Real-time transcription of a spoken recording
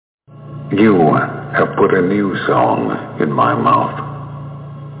You have put a new song in my mouth,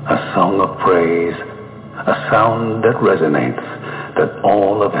 a song of praise, a sound that resonates, that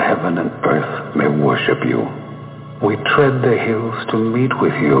all of heaven and earth may worship you. We tread the hills to meet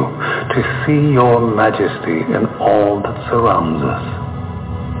with you, to see your majesty in all that surrounds us.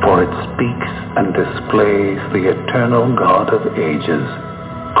 For it speaks and displays the eternal God of ages,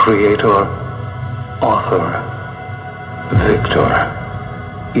 Creator, Author, Victor.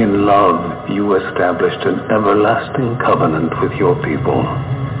 In love, you established an everlasting covenant with your people,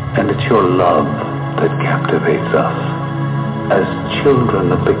 and it's your love that captivates us. As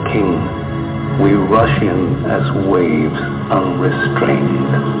children of the King, we rush in as waves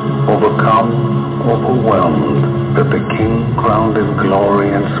unrestrained, overcome, overwhelmed, that the King, crowned in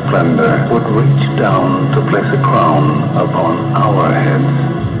glory and splendor, would reach down to place a crown upon our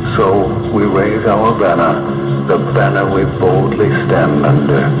heads. So we raise our banner, the banner we boldly stand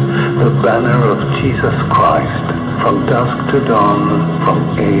under, the banner of Jesus Christ. From dusk to dawn,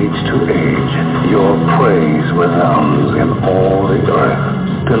 from age to age, your praise resounds in all the earth.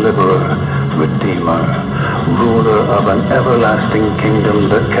 Deliverer, Redeemer, ruler of an everlasting kingdom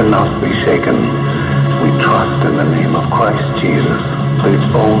that cannot be shaken. We trust in the name of Christ Jesus, the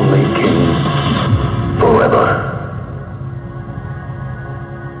only King, forever.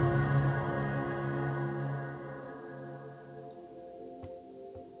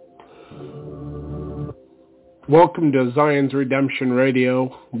 Welcome to Zion's Redemption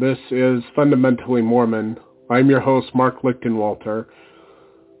Radio. This is Fundamentally Mormon. I'm your host, Mark Lichtenwalter.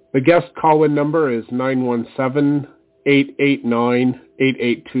 The guest call-in number is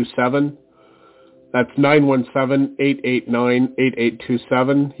 917-889-8827. That's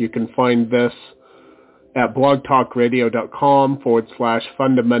 917-889-8827. You can find this at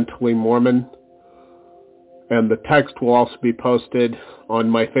blogtalkradio.com/fundamentally Mormon. And the text will also be posted on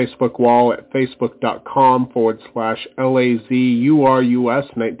my Facebook wall at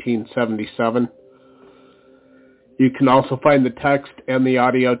facebook.com/LAZURUS1977. You can also find the text and the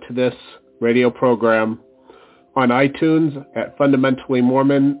audio to this radio program on iTunes at Fundamentally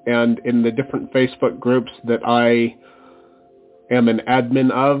Mormon and in the different Facebook groups that I am an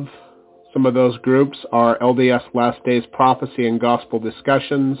admin of. Some of those groups are LDS Last Days Prophecy and Gospel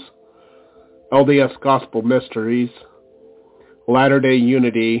Discussions, LDS Gospel Mysteries, Latter-day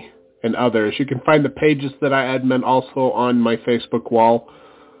Unity, and others. You can find the pages that I admin also on my Facebook wall.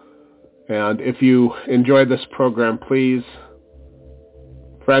 And if you enjoy this program, please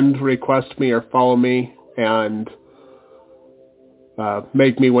friend request me or follow me and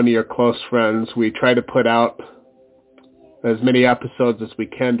make me one of your close friends. We try to put out as many episodes as we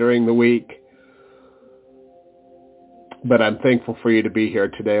can during the week. But I'm thankful for you to be here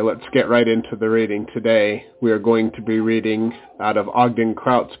today. Let's get right into the reading today. We are going to be reading out of Ogden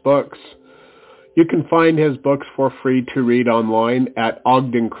Kraut's books. You can find his books for free to read online at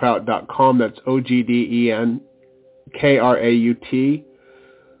ogdenkraut.com. That's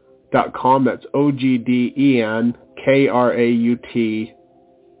OGDENKRAUT.com. That's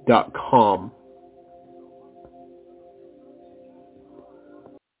OGDENKRAUT.com.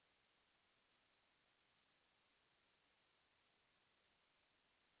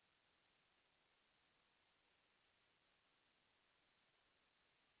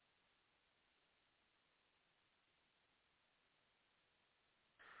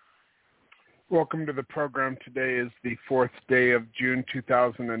 Welcome to the program. Today is the 4th day of June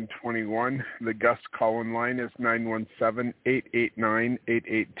 2021. The guest call-in line is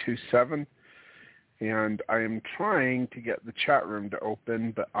 917-889-8827. And I am trying to get the chat room to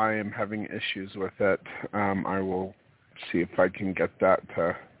open, but I am having issues with it. I will see if I can get that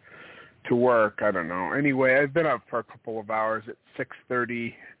to work. I don't know. Anyway, I've been up for a couple of hours at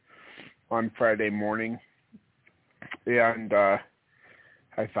 6:30 on Friday morning. And I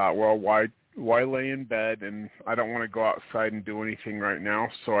thought, well, why lay in bed, and I don't want to go outside and do anything right now.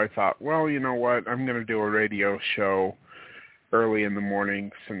 So I thought, well, you know what, I'm going to do a radio show early in the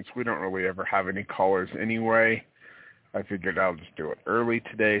morning since we don't really ever have any callers anyway. I figured I'll just do it early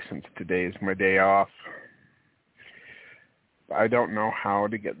today since today is my day off. I don't know how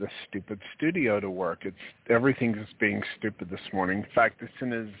to get this stupid studio to work. Everything's just being stupid this morning. In fact, as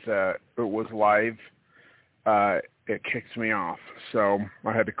soon as it was live, it kicked me off, so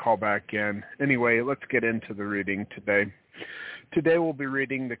I had to call back in. Anyway, let's get into the reading today. Today we'll be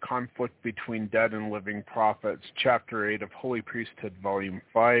reading The Conflict Between Dead and Living Prophets, Chapter 8 of Holy Priesthood, Volume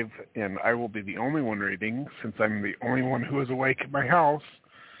 5, and I will be the only one reading since I'm the only one who is awake at my house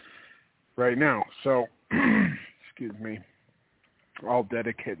right now. So, excuse me, I'll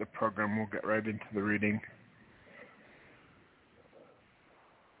dedicate the program. We'll get right into the reading.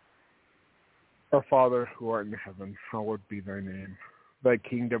 Our Father, who art in heaven, hallowed be thy name. Thy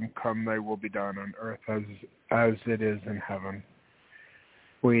kingdom come, thy will be done on earth as it is in heaven.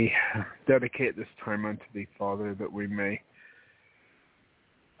 We dedicate this time unto thee, Father, that we may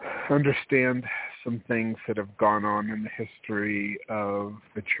understand some things that have gone on in the history of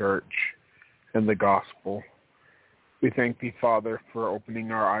the church and the gospel. We thank thee, Father, for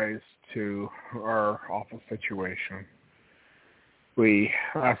opening our eyes to our awful situation. We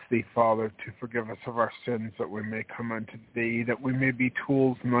ask thee, Father, to forgive us of our sins, that we may come unto thee, that we may be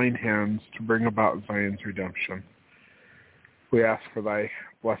tools in thine hands to bring about Zion's redemption. We ask for thy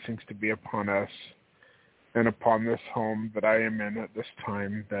blessings to be upon us and upon this home that I am in at this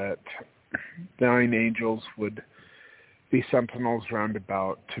time, that thine angels would be sentinels round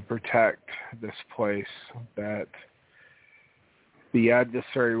about to protect this place, that the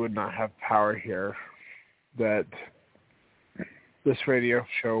adversary would not have power here, that this radio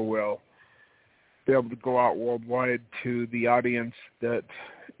show will be able to go out worldwide to the audience that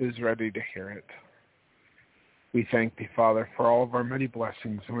is ready to hear it. We thank thee, Father, for all of our many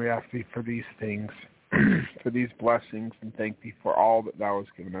blessings, and we ask thee for these things, for these blessings, and thank thee for all that thou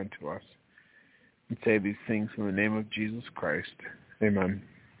hast given unto us. And say these things in the name of Jesus Christ. Amen.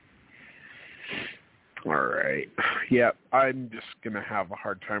 All right. Yeah, I'm just going to have a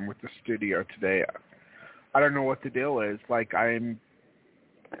hard time with the studio today. I don't know what the deal is. Like, I'm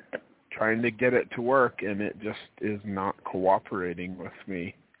trying to get it to work, and it just is not cooperating with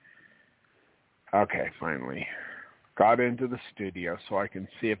me. Okay, finally. Got into the studio so I can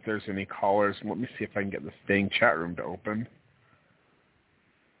see if there's any callers. Let me see if I can get this dang chat room to open.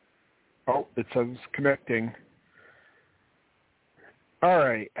 Oh, it says it's connecting. All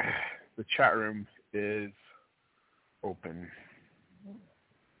right. The chat room is open.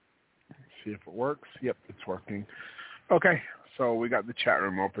 See if it works. Yep, it's working. Okay, so we got the chat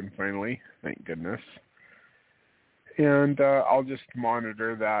room open finally. Thank goodness. And I'll just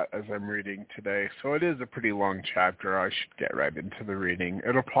monitor that as I'm reading today. So it is a pretty long chapter. I should get right into the reading.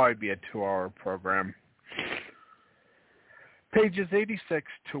 It'll probably be a 2-hour program. Pages 86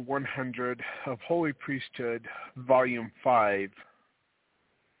 to 100 of Holy Priesthood, Volume 5,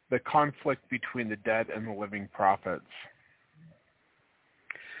 The Conflict Between the Dead and the Living Prophets.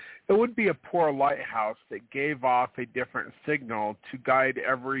 It would be a poor lighthouse that gave off a different signal to guide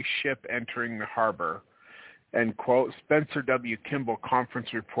every ship entering the harbor. End quote. Spencer W. Kimball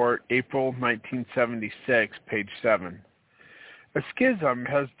Conference Report, April 1976, page 7. A schism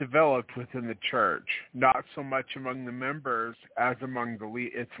has developed within the church, not so much among the members as among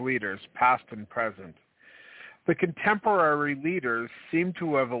its leaders, past and present. The contemporary leaders seem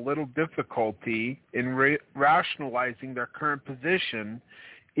to have a little difficulty in rationalizing their current position,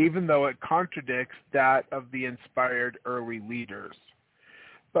 even though it contradicts that of the inspired early leaders.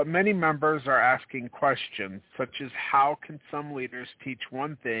 But many members are asking questions, such as how can some leaders teach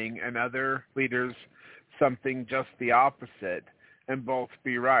one thing and other leaders something just the opposite, and both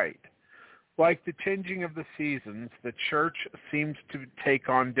be right? Like the changing of the seasons, the church seems to take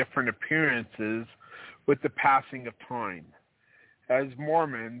on different appearances with the passing of time. As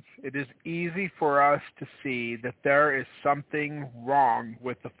Mormons, it is easy for us to see that there is something wrong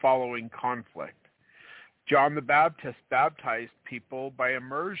with the following conflict. John the Baptist baptized people by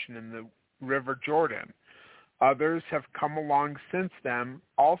immersion in the River Jordan. Others have come along since then,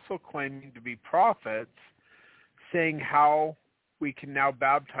 also claiming to be prophets, saying how we can now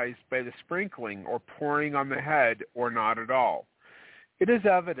baptize by the sprinkling or pouring on the head or not at all. It is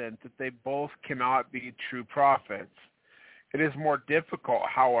evident that they both cannot be true prophets. It is more difficult,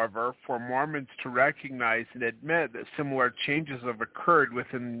 however, for Mormons to recognize and admit that similar changes have occurred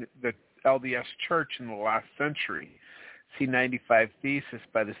within the LDS Church in the last century. See 95 Thesis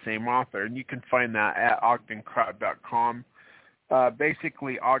by the same author, and you can find that at ogdenkraut.com.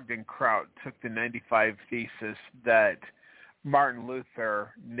 Basically, Ogden Kraut took the 95 Thesis that Martin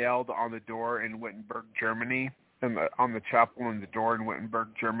Luther nailed on the door in Wittenberg, Germany, and on the chapel in the door in Wittenberg,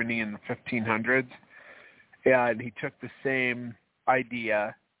 Germany in the 1500s. And he took the same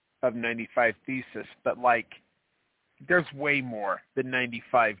idea of 95 Thesis, but there's way more than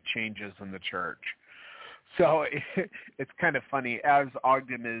 95 changes in the church. So it's kind of funny. As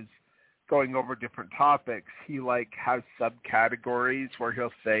Ogden is going over different topics, he has subcategories where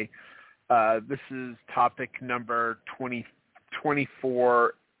he'll say, this is topic number 24A,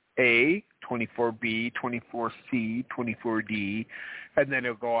 24B, 24C, 24D, and then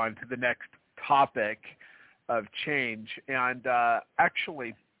he'll go on to the next topic of change. And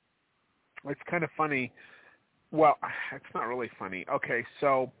actually, it's kind of funny. Well, it's not really funny. Okay,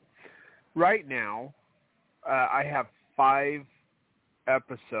 so right now, I have 5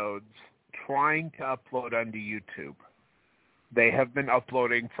 episodes trying to upload onto YouTube. They have been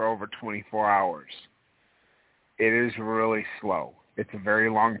uploading for over 24 hours. It is really slow. It's a very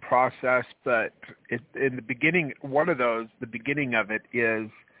long process, but in the beginning, the beginning of it is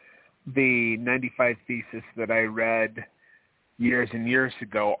the 95 Thesis that I read years and years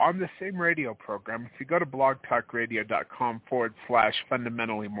ago on the same radio program. If you go to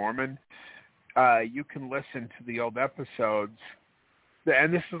blogtalkradio.com/fundamentally Mormon, you can listen to the old episodes.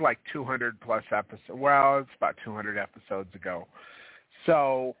 And this is like 200 plus episodes. Well, it's about 200 episodes ago.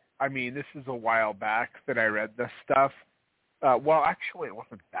 So, I mean, this is a while back that I read this stuff. Well, actually, it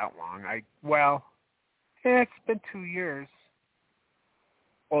wasn't that long. It's been 2 years.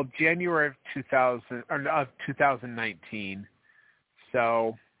 Well, January of 2019.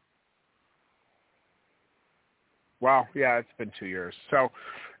 So, wow, yeah, it's been 2 years. So,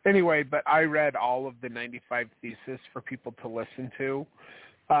 anyway, but I read all of the 95 Thesis for people to listen to.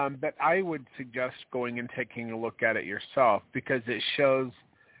 But I would suggest going and taking a look at it yourself, because it shows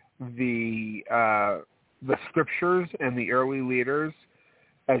the scriptures and the early leaders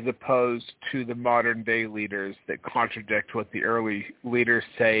as opposed to the modern day leaders that contradict what the early leaders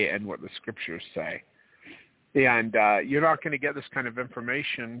say and what the scriptures say. And you're not going to get this kind of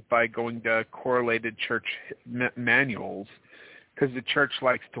information by going to correlated church manuals, because the church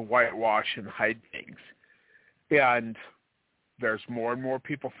likes to whitewash and hide things. And there's more and more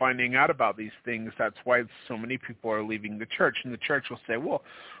people finding out about these things. That's why so many people are leaving the church. And the church will say, well,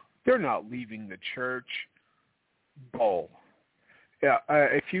 they're not leaving the church. Bull. Yeah,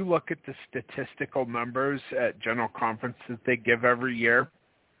 if you look at the statistical numbers at general conferences they give every year,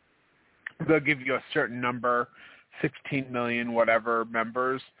 they'll give you a certain number, 16 million whatever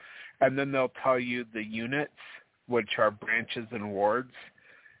members, and then they'll tell you the units, which are branches and wards.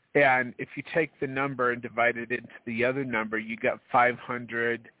 And if you take the number and divide it into the other number, you get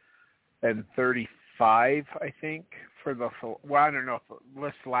 535, I think, for the full, well, I don't know if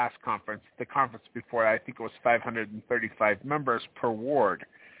this last conference, the conference before, I think it was 535 members per ward.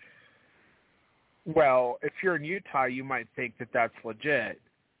 Well, if you're in Utah, you might think that that's legit.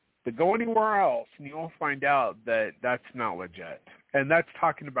 But go anywhere else, and you'll find out that that's not legit. And that's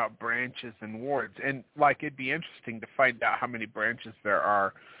talking about branches and wards. And, like, it'd be interesting to find out how many branches there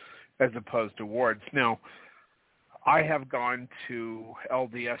are as opposed to wards. Now, I have gone to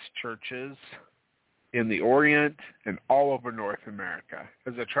LDS churches in the Orient and all over North America.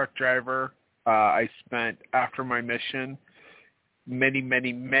 As a truck driver, I spent, after my mission, many,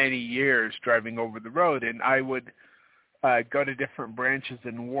 many, many years driving over the road, and I would go to different branches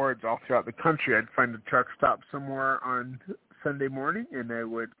and wards all throughout the country. I'd find a truck stop somewhere on Sunday morning, and I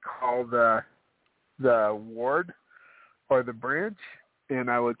would call the ward or the branch, and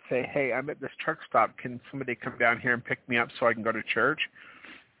I would say, hey, I'm at this truck stop. Can somebody come down here and pick me up so I can go to church?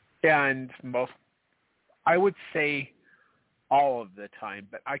 And I would say all of the time,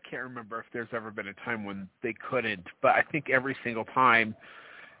 but I can't remember if there's ever been a time when they couldn't. But I think every single time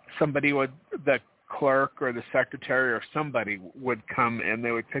the clerk or the secretary or somebody would come and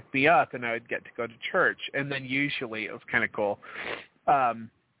they would pick me up and I would get to go to church. And then usually it was kind of cool.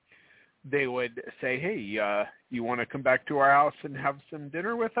 They would say, hey, you want to come back to our house and have some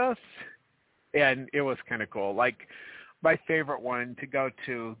dinner with us? And it was kind of cool. Like, my favorite one to go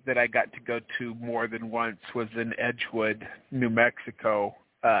to that I got to go to more than once was in Edgewood, New Mexico,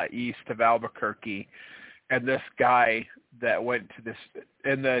 east of Albuquerque. And this guy that went to this,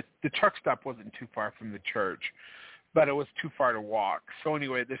 and the truck stop wasn't too far from the church, but it was too far to walk. So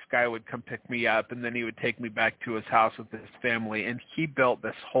anyway, this guy would come pick me up, and then he would take me back to his house with his family. And he built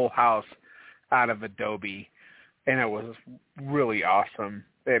this whole house out of adobe, and it was really awesome.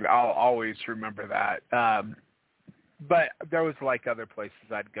 And I'll always remember that. But there was like other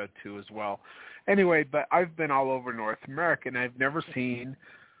places I'd go to as well. Anyway, but I've been all over North America, and I've never seen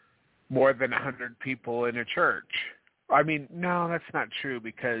more than 100 people in a church. I mean, no, that's not true,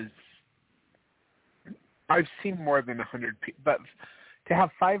 because I've seen more than 100 people. But to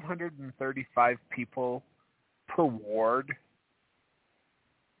have 535 people per ward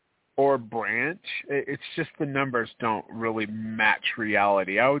or branch, it's just the numbers don't really match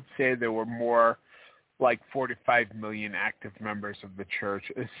reality. I would say there were more like 45 million active members of the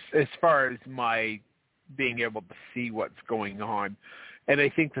church as far as my being able to see what's going on. And I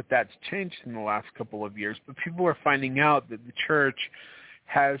think that that's changed in the last couple of years. But people are finding out that the church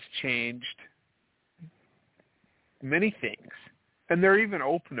has changed many things. And they're even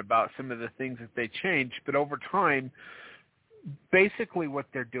open about some of the things that they changed. But over time, basically what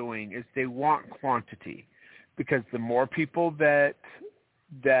they're doing is they want quantity. Because the more people that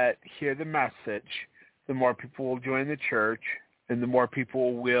hear the message, the more people will join the church, and the more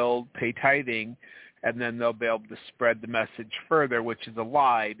people will pay tithing, and then they'll be able to spread the message further, which is a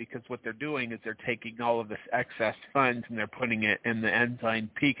lie, because what they're doing is they're taking all of this excess funds and they're putting it in the Ensign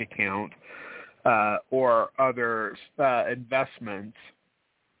Peak account or other investments,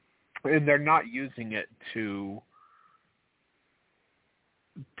 and they're not using it to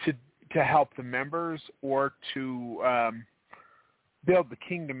help the members or to build the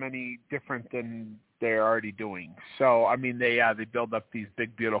kingdom any different than they're already doing. So, I mean, they build up these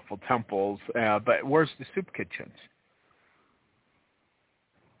big, beautiful temples, but where's the soup kitchens?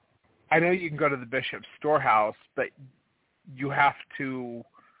 I know you can go to the bishop's storehouse, but you have to,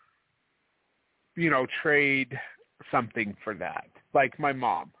 trade something for that. Like my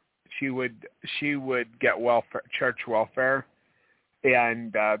mom, she would get church welfare,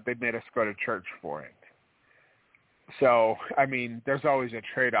 and they made us go to church for it. So, I mean, there's always a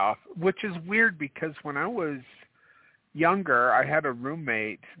trade-off, which is weird because when I was younger, I had a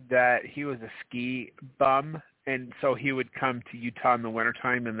roommate that he was a ski bum, and so he would come to Utah in the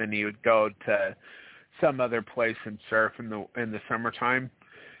wintertime, and then he would go to some other place and surf in the summertime.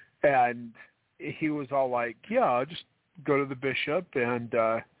 And he was all like, yeah, I'll just go to the bishop and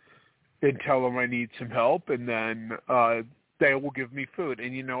tell them I need some help, and then they will give me food.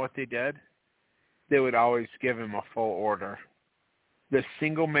 And you know what they did? They would always give him a full order. The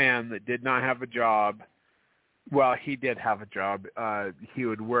single man that did not have a job, well, he did have a job. He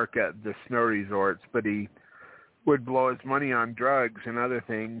would work at the snow resorts, but he would blow his money on drugs and other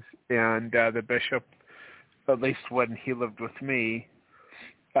things. And the bishop, at least when he lived with me,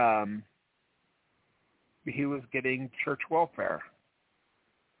 he was getting church welfare.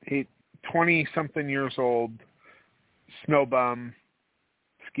 He 20-something years old, snow bum,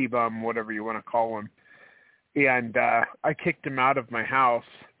 ski bum, whatever you want to call him. And I kicked him out of my house,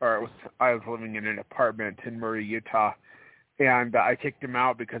 I was living in an apartment in Murray, Utah, and I kicked him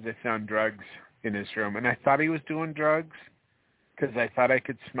out because I found drugs in his room. And I thought he was doing drugs because I thought I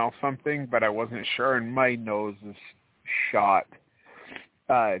could smell something, but I wasn't sure, and my nose is shot.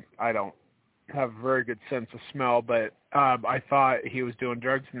 I don't have a very good sense of smell, but I thought he was doing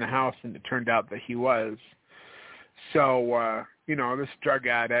drugs in the house, and it turned out that he was. So, this drug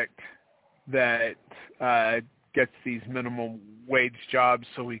addict that gets these minimum wage jobs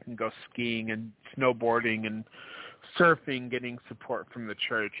so he can go skiing and snowboarding and surfing, getting support from the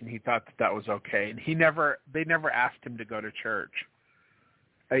church, and he thought that was okay. And they never asked him to go to church.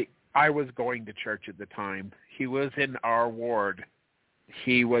 I was going to church at the time. He was in our ward.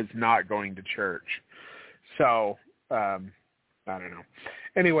 He was not going to church. So, I don't know.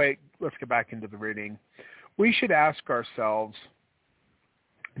 Anyway, let's get back into the reading. We should ask ourselves,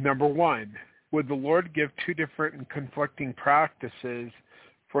 number one, would the Lord give two different and conflicting practices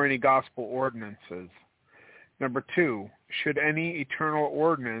for any gospel ordinances? Number two, should any eternal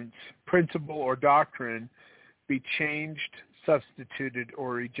ordinance, principle, or doctrine be changed, substituted,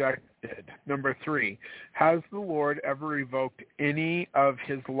 or rejected? Number three, has the Lord ever revoked any of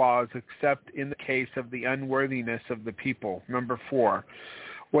his laws except in the case of the unworthiness of the people? Number four,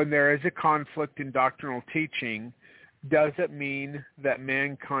 when there is a conflict in doctrinal teaching, does it mean that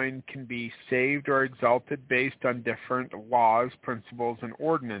mankind can be saved or exalted based on different laws, principles, and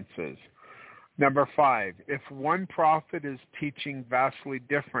ordinances? Number five, if one prophet is teaching vastly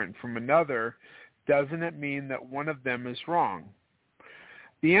different from another, doesn't it mean that one of them is wrong?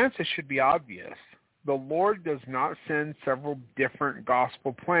 The answer should be obvious. The Lord does not send several different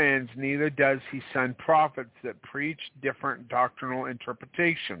gospel plans, neither does he send prophets that preach different doctrinal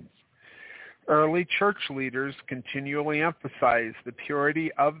interpretations. Early church leaders continually emphasized the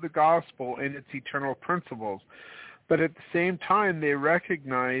purity of the gospel and its eternal principles, but at the same time they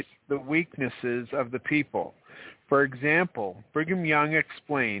recognized the weaknesses of the people. For example, Brigham Young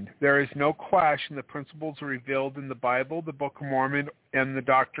explained, there is no clash in the principles revealed in the Bible, the Book of Mormon, and the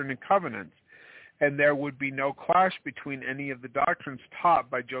Doctrine and Covenants, and there would be no clash between any of the doctrines taught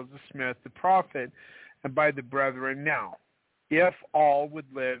by Joseph Smith, the prophet, and by the brethren now, if all would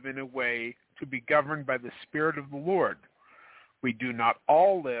live in a way to be governed by the Spirit of the Lord. We do not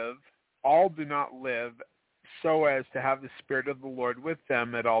all do not live so as to have the Spirit of the Lord with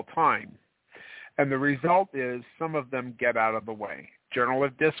them at all times. And the result is some of them get out of the way. Journal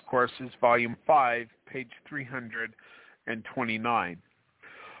of Discourses, Volume 5, page 329.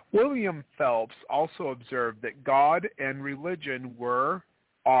 William Phelps also observed that God and religion were,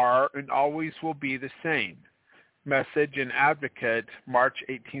 are, and always will be the same. Message and Advocate, March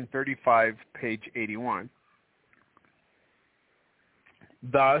 1835, page 81.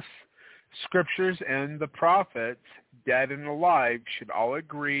 Thus, scriptures and the prophets dead and alive, should all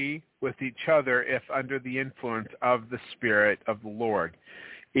agree with each other if under the influence of the Spirit of the Lord.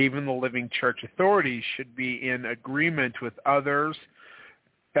 Even the living church authorities should be in agreement with others,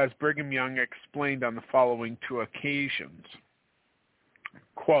 as Brigham Young explained on the following two occasions.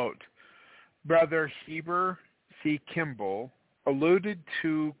 Quote, Brother Heber C. Kimball alluded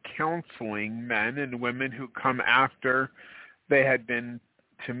to counseling men and women who come after they had been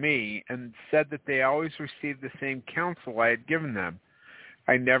to me, and said that they always received the same counsel I had given them.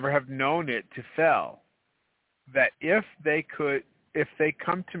 I never have known it to fail. That if they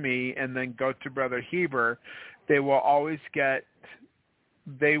come to me and then go to Brother Heber, they will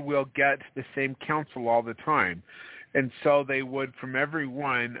get the same counsel all the time. And so they would from every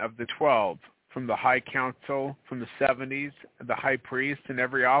one of the 12, from the high council, from the 70s, the high priest, and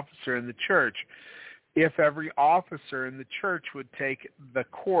every officer in the church. If every officer in the church would take the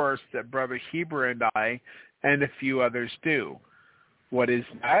course that Brother Heber and I and a few others do. What is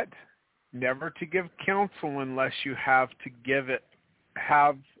that? Never to give counsel unless you have it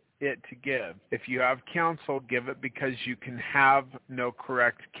to give. If you have counsel, give it, because you can have no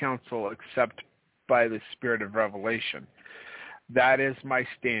correct counsel except by the Spirit of revelation. That is my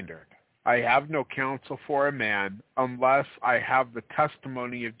standard. I have no counsel for a man unless I have the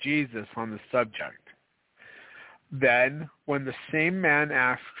testimony of Jesus on the subject. Then, when the same man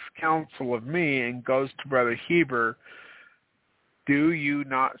asks counsel of me and goes to Brother Heber, do you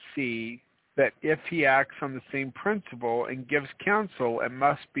not see that if he acts on the same principle and gives counsel, it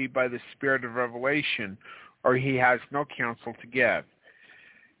must be by the Spirit of revelation, or he has no counsel to give?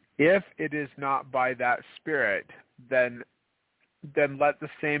 If it is not by that Spirit, then let the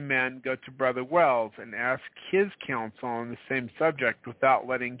same man go to Brother Wells and ask his counsel on the same subject without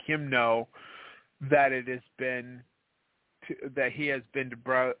letting him know that he has been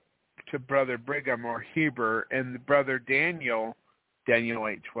to Brother Brigham or Heber, and the Brother Daniel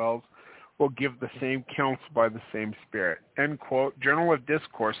 8:12, will give the same counsel by the same Spirit. End quote. Journal of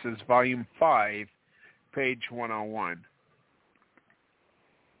Discourses, Volume 5, page 101.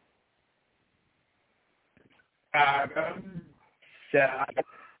 Adam said,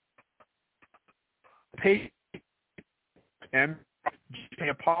 page and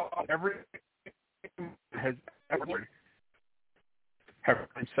Paul, everything has ever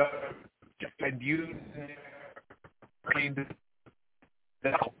so, and you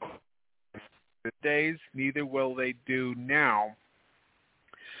the days, neither will they do now.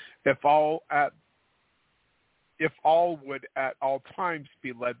 If all would at all times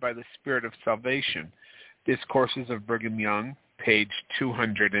be led by the Spirit of salvation. Discourses of Brigham Young, page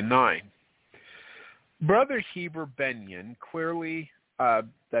 209. Brother Heber Benyon clearly,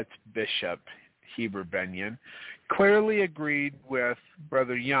 that's Bishop Heber Benyon, clearly agreed with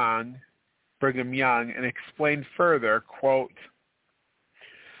Brother Brigham Young, and explained further, quote,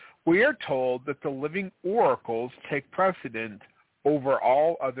 we are told that the living oracles take precedent over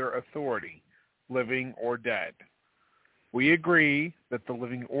all other authority, living or dead. We agree that the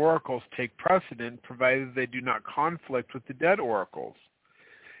living oracles take precedent provided they do not conflict with the dead oracles.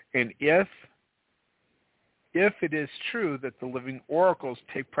 And if it is true that the living oracles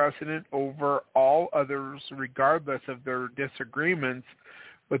take precedent over all others regardless of their disagreements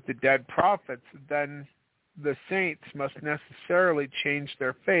with the dead prophets, then the saints must necessarily change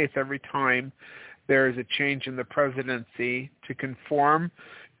their faith every time there is a change in the presidency to conform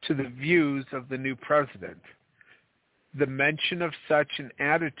to the views of the new president. The mention of such an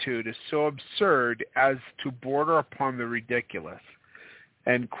attitude is so absurd as to border upon the ridiculous.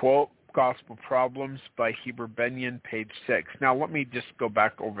 End quote. Gospel Problems by Heber Benyon, page 6. Now, let me just go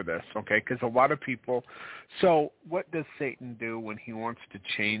back over this, okay? Because a lot of people... So, what does Satan do when he wants to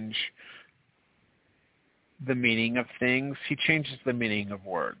change the meaning of things? He changes the meaning of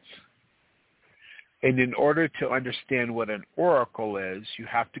words. And in order to understand what an oracle is, you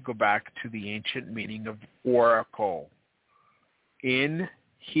have to go back to the ancient meaning of oracle. In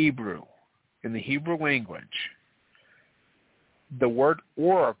Hebrew, in the Hebrew language, the word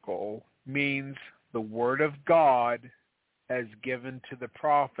oracle means the word of God as given to the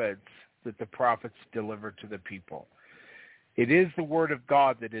prophets that the prophets deliver to the people. It is the word of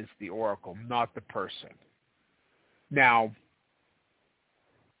God that is the oracle, not the person. Now,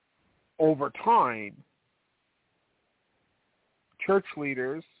 over time, church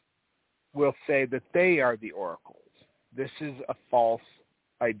leaders will say that they are the oracles. This is a false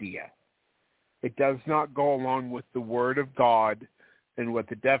idea. It does not go along with the Word of God and what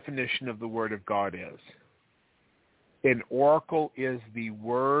the definition of the Word of God is. An oracle is the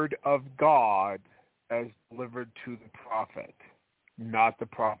Word of God as delivered to the prophet, not the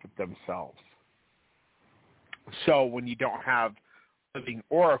prophet themselves. So when you don't have living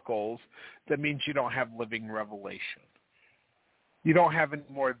oracles, that means you don't have living revelation. You don't have any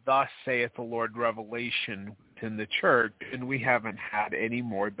more thus saith the Lord revelation within the church, and we haven't had any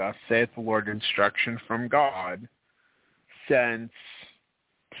more thus saith the Lord instruction from God since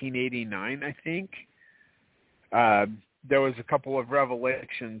 1889, I think. There was a couple of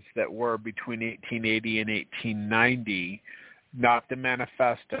revelations that were between 1880 and 1890, not the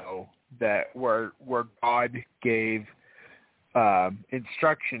manifesto, that where God gave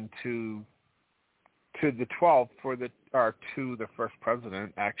instruction to the 12 to the first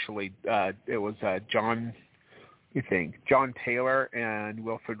president. Actually, it was John Taylor and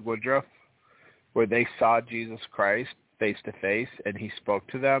Wilford Woodruff, where they saw Jesus Christ face to face, and he spoke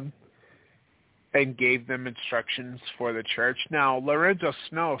to them and gave them instructions for the church. Now, Lorenzo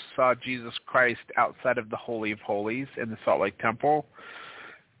Snow saw Jesus Christ outside of the Holy of Holies in the Salt Lake Temple,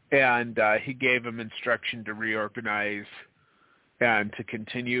 and he gave him instruction to reorganize and to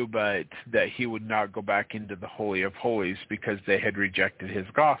continue, but that he would not go back into the Holy of Holies because they had rejected his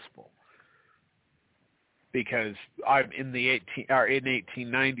gospel. Because in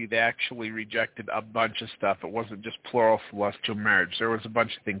 1890, they actually rejected a bunch of stuff. It wasn't just plural celestial marriage. There was a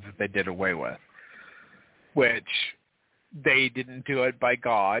bunch of things that they did away with, which they didn't do it by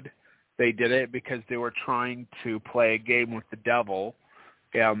God. They did it because they were trying to play a game with the devil,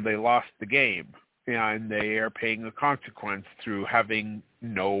 and they lost the game. And they are paying the consequence through having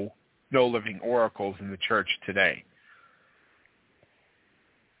no living oracles in the church today.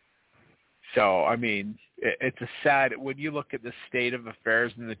 So, I mean, it's a sad, when you look at the state of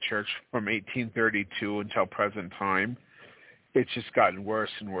affairs in the church from 1832 until present time, it's just gotten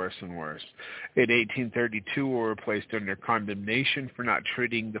worse and worse and worse. In 1832, we were placed under condemnation for not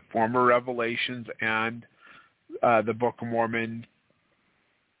treating the former revelations and the Book of Mormon,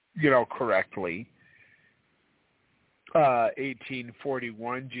 correctly.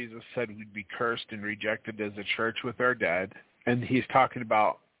 1841, Jesus said we'd be cursed and rejected as a church with our dead. And he's talking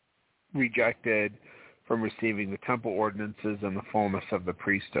about rejected from receiving the temple ordinances and the fullness of the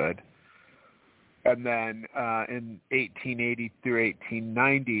priesthood. And then in 1880 through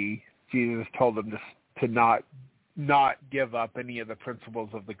 1890, Jesus told them to not give up any of the principles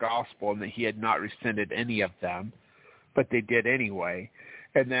of the gospel, and that he had not rescinded any of them, but they did anyway.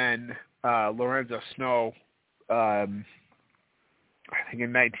 And then Lorenzo Snow, I think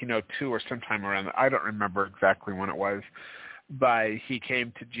in 1902 or sometime around that, I don't remember exactly when it was, but he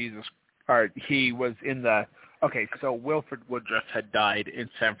came to Jesus, or he was in the, so Wilford Woodruff had died in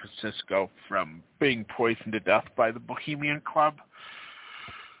San Francisco from being poisoned to death by the Bohemian Club.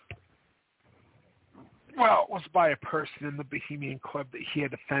 Well, it was by a person in the Bohemian Club that he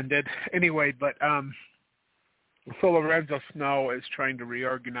had offended. Anyway, but so Lorenzo Snow is trying to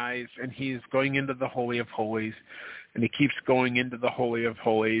reorganize, and he's going into the Holy of Holies, and he keeps going into the Holy of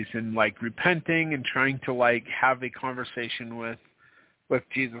Holies and repenting and trying to have a conversation with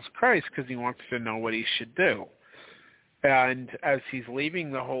Jesus Christ, because he wants to know what he should do. And as he's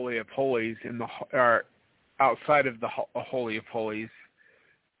leaving the Holy of Holies outside of the Holy of Holies,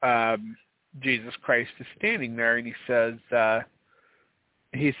 Jesus Christ is standing there, and he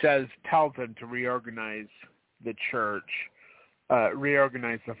says, tells him to reorganize the church,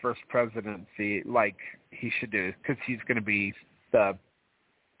 reorganize the first presidency like he should do, because he's going to be the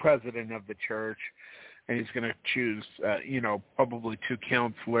president of the church, and he's going to choose, probably 2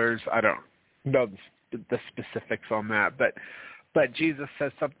 counselors. I don't know the specifics on that, but Jesus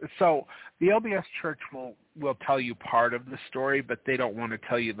says something. So the LDS Church will tell you part of the story, but they don't want to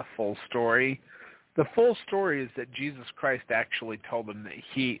tell you the full story. The full story is that Jesus Christ actually told them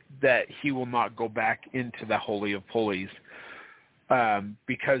that he will not go back into the Holy of Holies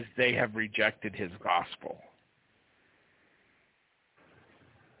because they have rejected his gospel.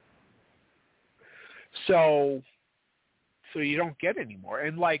 So you don't get any more.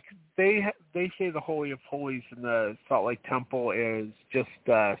 And they say the Holy of Holies in the Salt Lake Temple is just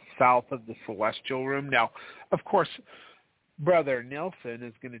south of the celestial room. Now, of course, Brother Nelson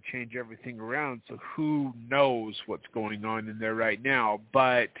is going to change everything around, so who knows what's going on in there right now.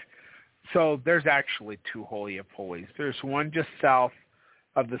 But so there's actually 2 Holy of Holies. There's one just south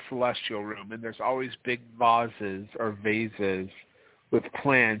of the celestial room, and there's always big vases with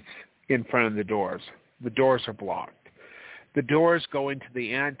plants in front of the doors. The doors are blocked. The doors go into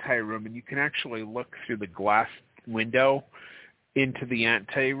the anti-room, and you can actually look through the glass window into the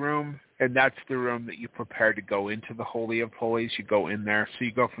anti-room, and that's the room that you prepare to go into the Holy of Holies. You go in there. So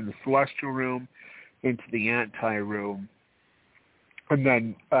you go from the celestial room into the anti-room, and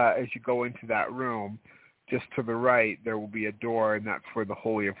then as you go into that room, just to the right, there will be a door, and that's where the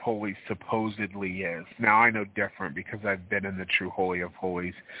Holy of Holies supposedly is. Now, I know different because I've been in the true Holy of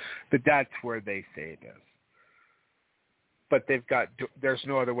Holies, but that's where they say it is. But there's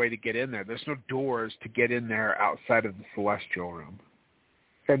no other way to get in there. There's no doors to get in there outside of the celestial room.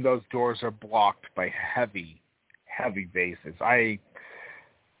 And those doors are blocked by heavy, heavy bases.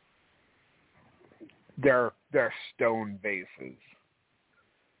 They're stone bases.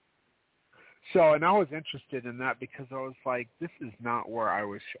 So, and I was interested in that because I was like, this is not where I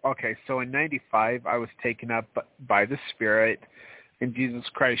was. Okay, so in 95, I was taken up by the Spirit, and Jesus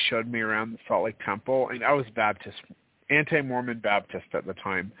Christ showed me around the Salt Lake Temple, and I was Baptist, anti-Mormon Baptist at the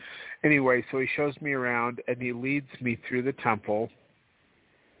time. Anyway, so he shows me around, and he leads me through the temple,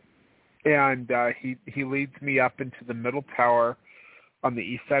 and he leads me up into the middle tower on the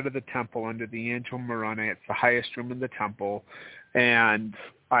east side of the temple under the Angel Moroni. It's the highest room in the temple, and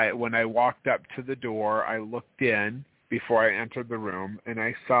when I walked up to the door, I looked in before I entered the room, and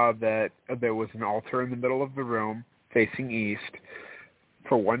I saw that there was an altar in the middle of the room facing east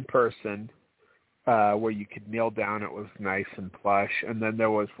for one person where you could kneel down. It was nice and plush. And then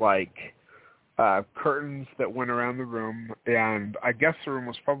there was like curtains that went around the room, and I guess the room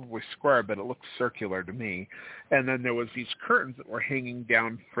was probably square, but it looked circular to me. And then there was these curtains that were hanging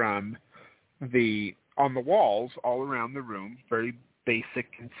down from on the walls all around the room, very basic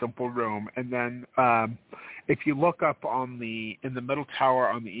and simple room. And then if you look up in the middle tower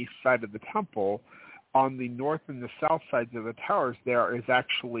on the east side of the temple, on the north and the south sides of the towers, there is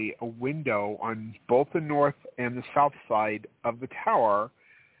actually a window on both the north and the south side of the tower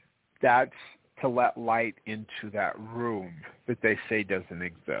that's to let light into that room that they say doesn't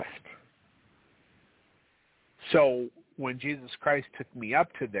exist. So when Jesus Christ took me up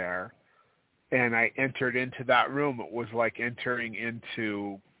to there, and I entered into that room, it was like entering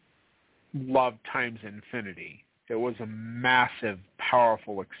into love times infinity. It was a massive,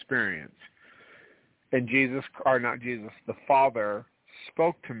 powerful experience. And the Father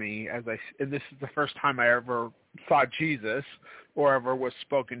spoke to me and this is the first time I ever saw Jesus or ever was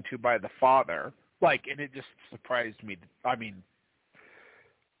spoken to by the Father. And it just surprised me. I mean,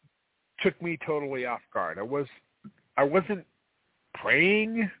 took me totally off guard. I wasn't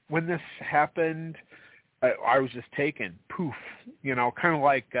praying when this happened. I was just taken, poof, kind of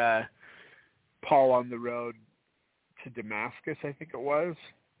like Paul on the road to Damascus, I think it was.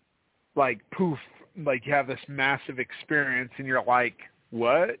 Like, poof, like you have this massive experience and you're like,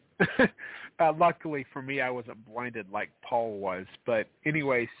 what? Luckily for me, I wasn't blinded like Paul was. But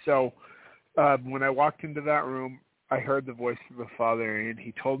anyway, so when I walked into that room, I heard the voice of the Father, and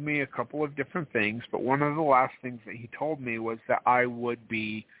he told me a couple of different things, but one of the last things that he told me was that I would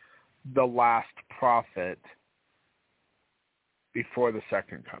be the last prophet before the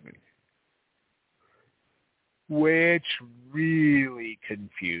second coming, which really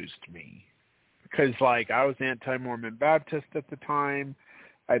confused me because, I was anti-Mormon Baptist at the time.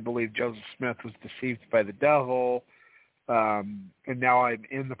 I believe Joseph Smith was deceived by the devil. And now I'm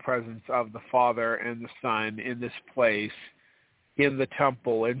in the presence of the Father and the Son in this place, in the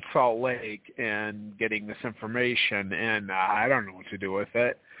temple in Salt Lake, and getting this information, and I don't know what to do with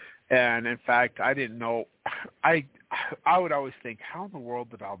it. And in fact, I didn't know. I would always think, how in the world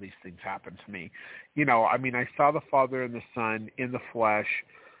did all these things happen to me? I saw the Father and the Son in the flesh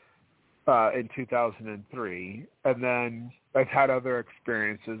in 2003, and then I've had other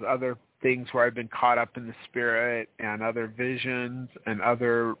experiences, other things where I've been caught up in the Spirit and other visions and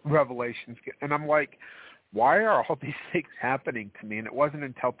other revelations. And I'm like, why are all these things happening to me? And it wasn't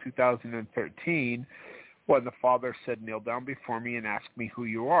until 2013 when the Father said, kneel down before me and ask me who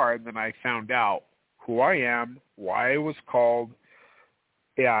you are. And then I found out who I am, why I was called,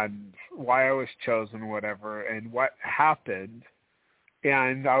 and why I was chosen, whatever, and what happened.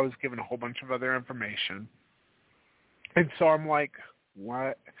 And I was given a whole bunch of other information. And so I'm like,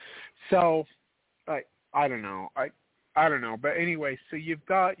 what? So I don't know. I don't know. But anyway, so you've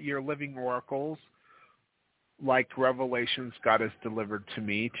got your living oracles, like revelations God has delivered to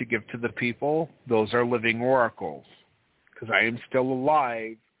me to give to the people. Those are living oracles because I am still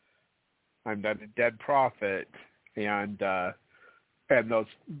alive. I'm not a dead prophet, and the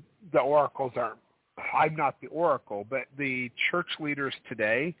oracles aren't. I'm not the oracle, but the church leaders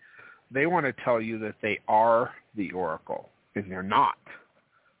today, they want to tell you that they are the oracle, and they're not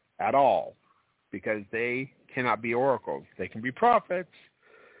at all, because they cannot be oracles. They can be prophets,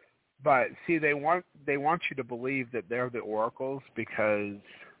 but see, they want you to believe that they're the oracles because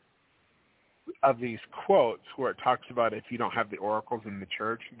of these quotes where it talks about if you don't have the oracles in the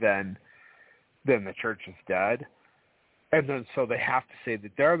church, then the church is dead. And then so they have to say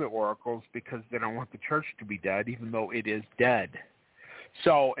that they're the oracles because they don't want the church to be dead, even though it is dead.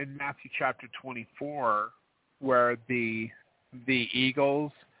 So in Matthew chapter 24, where the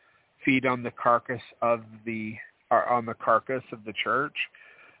eagles feed on the carcass of the church,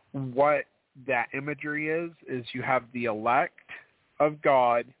 what that imagery is you have the elect of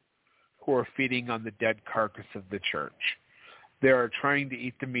God who are feeding on the dead carcass of the church. They are trying to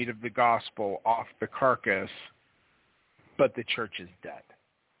eat the meat of the gospel off the carcass, but the church is dead.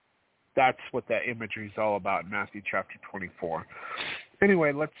 That's what that imagery is all about in Matthew chapter 24.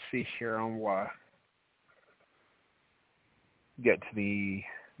 Anyway, let's see here on what. Get to the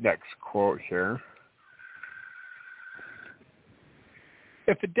next quote here.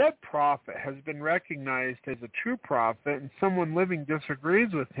 If a dead prophet has been recognized as a true prophet and someone living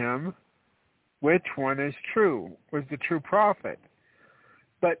disagrees with him, which one is true? Was the true prophet?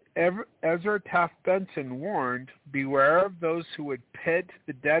 But Ezra Taft Benson warned, beware of those who would pit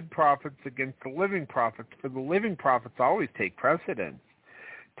the dead prophets against the living prophets, for the living prophets always take precedence.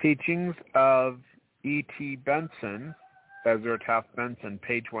 Teachings of E.T. Benson, Ezra Taft Benson,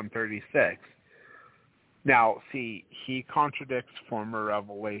 page 136. Now, see, he contradicts former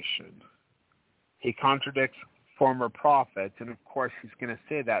revelation. He contradicts former prophets, and of course he's going to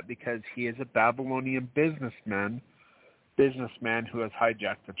say that because he is a Babylonian businessman who has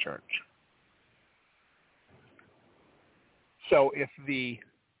hijacked the church. So if the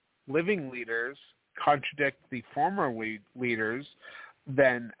living leaders contradict the former leaders,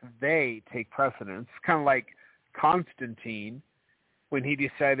 then they take precedence. It's kind of like Constantine when he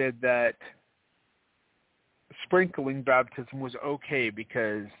decided that sprinkling baptism was okay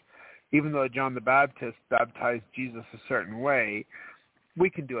because even though John the Baptist baptized Jesus a certain way, we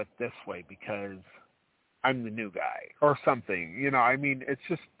can do it this way because I'm the new guy or something.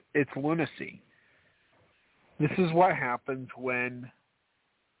 It's lunacy. This is what happens when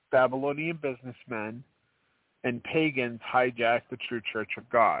Babylonian businessmen and pagans hijack the true church of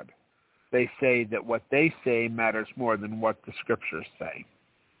God. They say that what they say matters more than what the scriptures say.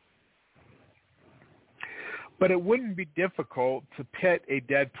 But it wouldn't be difficult to pit a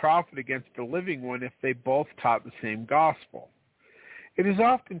dead prophet against a living one if they both taught the same gospel. It is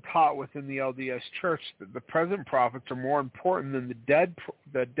often taught within the LDS Church that the present prophets are more important than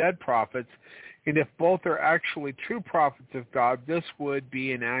the dead prophets, and if both are actually true prophets of God, this would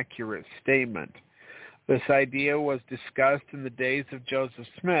be an accurate statement. This idea was discussed in the days of Joseph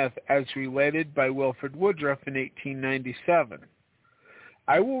Smith as related by Wilford Woodruff in 1897.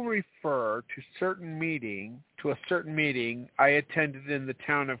 I will refer to a certain meeting I attended in the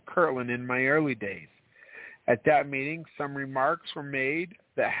town of Kirtland in my early days. At that meeting, some remarks were made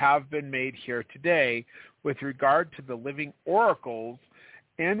that have been made here today with regard to the living oracles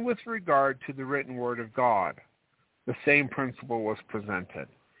and with regard to the written word of God. The same principle was presented.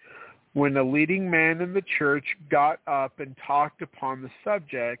 When a leading man in the church got up and talked upon the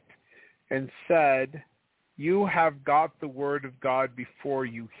subject and said, "You have got the word of God before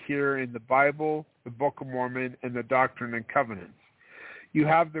you here in the Bible, the Book of Mormon, and the Doctrine and Covenants. You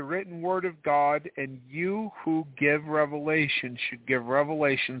have the written word of God, and you who give revelation should give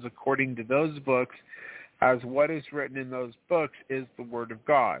revelations according to those books, as what is written in those books is the word of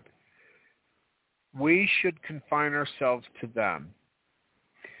God. We should confine ourselves to them."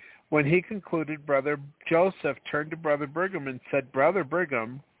 When he concluded, Brother Joseph turned to Brother Brigham and said, "Brother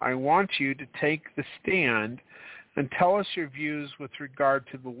Brigham, I want you to take the stand and tell us your views with regard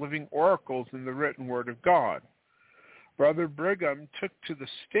to the living oracles in the written word of God." Brother Brigham took to the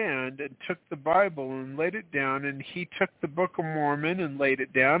stand and took the Bible and laid it down, and he took the Book of Mormon and laid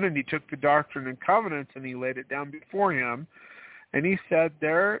it down, and he took the Doctrine and Covenants and he laid it down before him, and he said,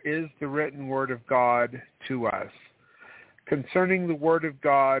 "There is the written word of God to us. Concerning the word of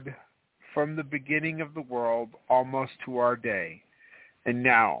God from the beginning of the world almost to our day. And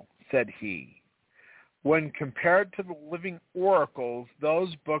now," said he, "when compared to the living oracles,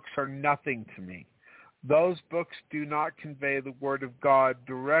 those books are nothing to me. Those books do not convey the word of God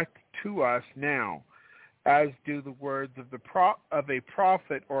direct to us now, as do the words of a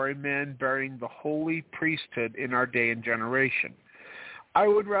prophet or a man bearing the holy priesthood in our day and generation. I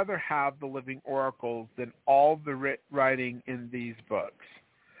would rather have the living oracles than all the writing in these books."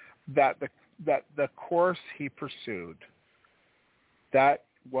 That the course he pursued. That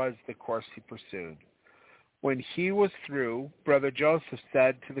was the course he pursued. When he was through, Brother Joseph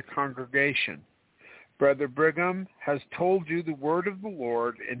said to the congregation, "Brother Brigham has told you the word of the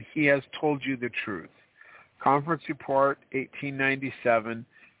Lord, and he has told you the truth." Conference Report, 1897,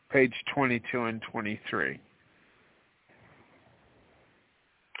 page 22 and 23.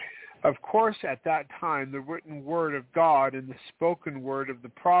 Of course, at that time, the written word of God and the spoken word of the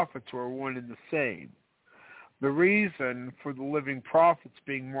prophets were one and the same. The reason for the living prophets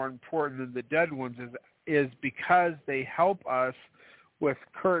being more important than the dead ones is because they help us with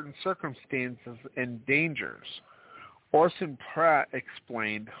current circumstances and dangers. Orson Pratt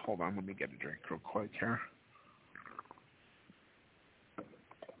explained, hold on, let me get a drink real quick here.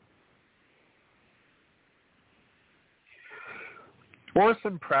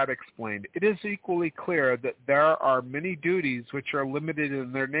 Orson Pratt explained, it is equally clear that there are many duties which are limited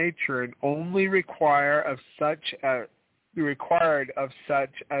in their nature and only required of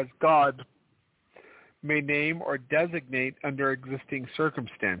such as God may name or designate under existing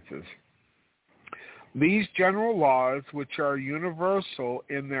circumstances. These general laws, which are universal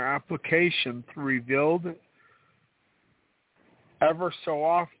in their application, revealed ever so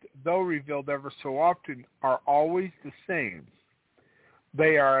often, are always the same.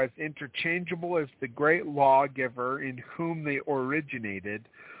 They are as interchangeable as the great lawgiver in whom they originated,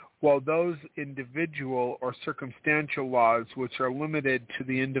 while those individual or circumstantial laws which are limited to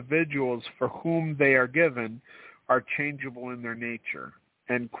the individuals for whom they are given are changeable in their nature.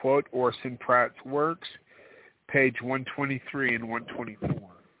 End quote, Orson Pratt's works, page 123 and 124.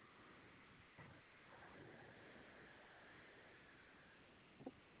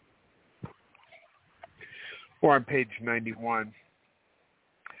 Or on page 91.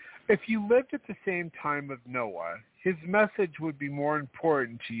 If you lived at the same time of Noah, his message would be more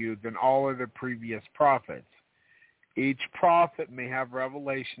important to you than all other previous prophets. Each prophet may have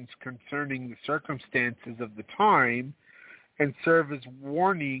revelations concerning the circumstances of the time and serve as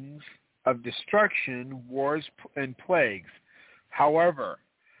warnings of destruction, wars, and plagues. However,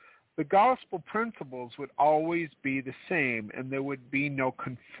 the gospel principles would always be the same, and there would be no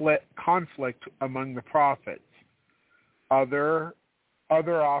conflict among the prophets. Other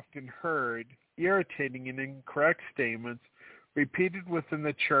often heard, irritating and incorrect statements repeated within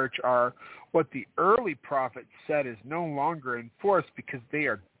the church are what the early prophets said is no longer in force because they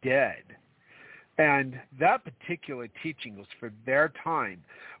are dead. And that particular teaching was for their time.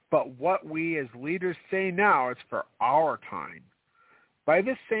 But what we as leaders say now is for our time. By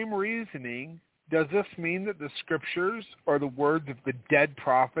this same reasoning, does this mean that the scriptures or the words of the dead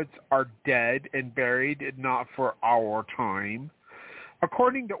prophets are dead and buried and not for our time?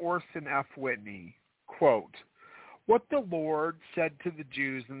 According to Orson F. Whitney, quote, what the Lord said to the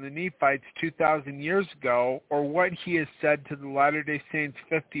Jews and the Nephites 2,000 years ago, or what he has said to the Latter-day Saints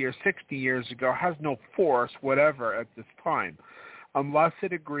 50 or 60 years ago, has no force whatever at this time, unless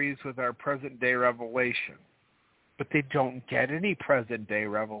it agrees with our present-day revelation. But they don't get any present-day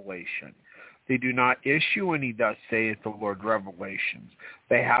revelation. They do not issue any thus saith the Lord revelations.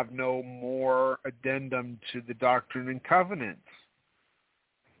 They have no more addendum to the Doctrine and Covenants.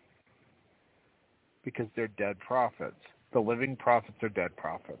 Because they're dead prophets. The living prophets are dead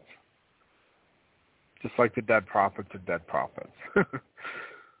prophets. Just like the dead prophets are dead prophets.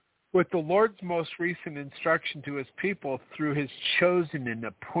 With the Lord's most recent instruction to his people through his chosen and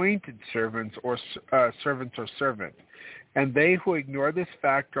appointed servants or servant, and they who ignore this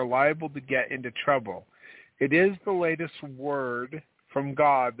fact are liable to get into trouble. It is the latest word from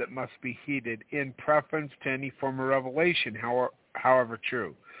God that must be heeded in preference to any form of revelation, however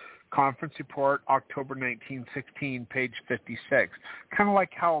true. Conference Report, October 1916, page 56. Kind of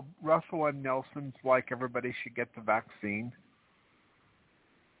like how Russell and Nelson's like everybody should get the vaccine.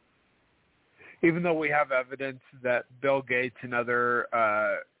 Even though we have evidence that Bill Gates and other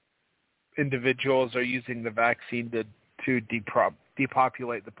individuals are using the vaccine to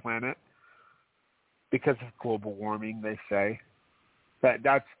depopulate the planet because of global warming, they say.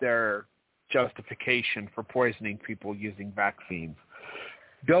 That's their justification for poisoning people using vaccines.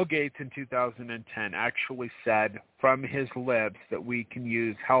 Bill Gates in 2010 actually said from his lips that we can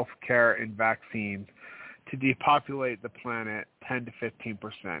use health care and vaccines to depopulate the planet 10 to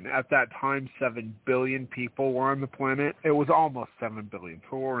 15%. At that time, 7 billion people were on the planet. It was almost 7 billion,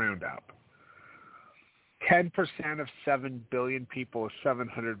 so we'll round up. 10% of 7 billion people is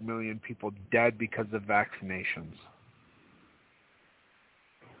 700 million people dead because of vaccinations.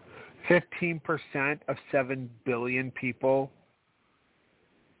 15% of 7 billion people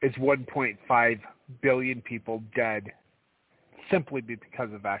is 1.5 billion people dead simply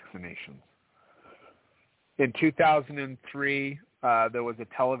because of vaccinations. In 2003, there was a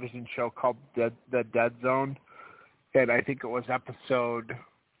television show called The Dead Zone, and I think it was episode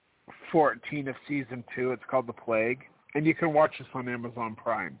 14 of season 2. It's called The Plague, and you can watch this on Amazon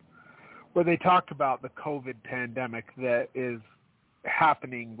Prime, where they talked about the COVID pandemic that is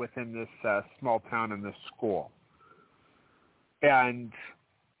happening within this small town and this school. And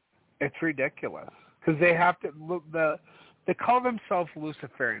It's ridiculous because they have to they call themselves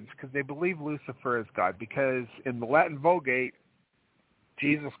Luciferians because they believe Lucifer is God, because in the Latin Vulgate,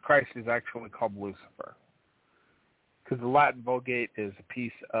 Jesus Christ is actually called Lucifer, because the Latin Vulgate is a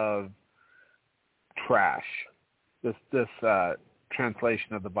piece of trash. This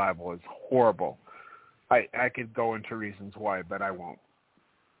translation of the Bible is horrible. I could go into reasons why, but I won't.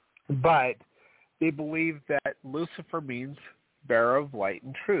 But they believe that Lucifer means bearer of light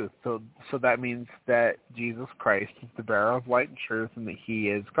and truth. So that means that Jesus Christ is the bearer of light and truth, and that he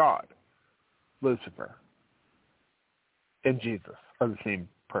is God. Lucifer and Jesus are the same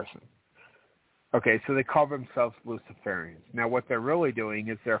person. Okay, so they call themselves Luciferians. Now what they're really doing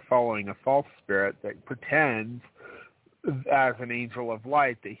is they're following a false spirit that pretends as an angel of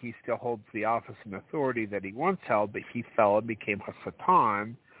light that he still holds the office and authority that he once held, but he fell and became a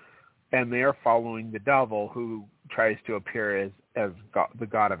Satan, and they are following the devil, who tries to appear as God, the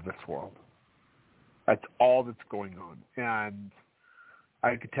God of this world. That's all that's going on. And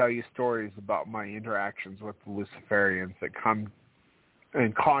I could tell you stories about my interactions with the Luciferians that come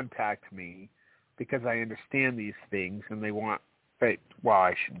and contact me because I understand these things, and they want, well,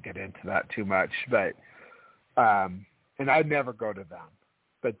 I shouldn't get into that too much, but and I never go to them,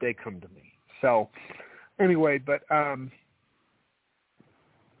 but they come to me. So anyway, but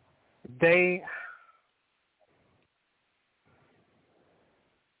they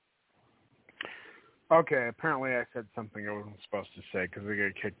okay, apparently I said something I wasn't supposed to say because I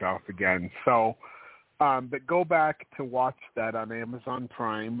got kicked off again. So but go back to watch that on Amazon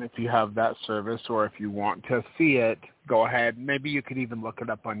Prime if you have that service, or if you want to see it, go ahead. Maybe you could even look it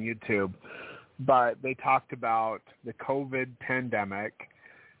up on YouTube. But they talked about the COVID pandemic,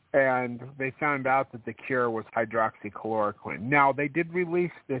 and they found out that the cure was hydroxychloroquine. Now, they did release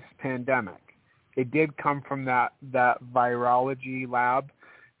this pandemic. It did come from that virology lab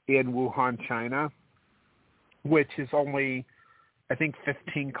in Wuhan, China, which is only, I think,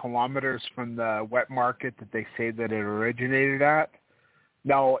 15 kilometers from the wet market that they say that it originated at.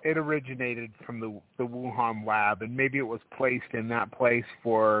 No, it originated from the Wuhan lab, and maybe it was placed in that place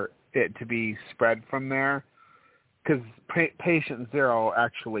for it to be spread from there, because patient zero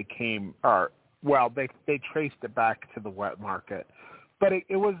actually came, they traced it back to the wet market, but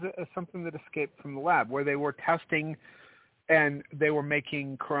it was something that escaped from the lab, where they were testing and they were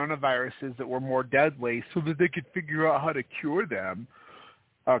making coronaviruses that were more deadly so that they could figure out how to cure them.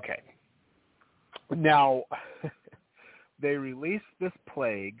 Okay, now they released this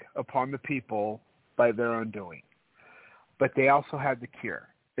plague upon the people by their own doing, but they also had the cure.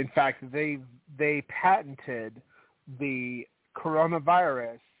 In fact, they patented the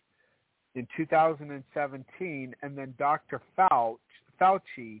coronavirus in 2017, and then Dr.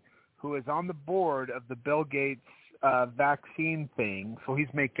 Fauci, who is on the board of the Bill Gates vaccine thing, so he's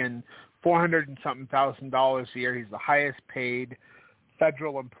making $400 and something thousand a year. He's the highest paid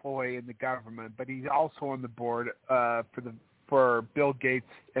federal employee in the government, but he's also on the board for Bill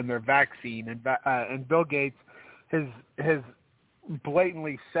Gates and their vaccine. And Bill Gates has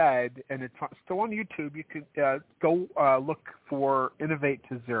blatantly said, and it's still on YouTube, you can go look for Innovate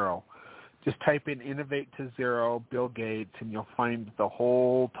to Zero. Just type in Innovate to Zero Bill Gates, and you'll find the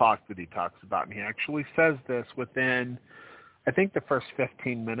whole talk that he talks about. And he actually says this within, I think, the first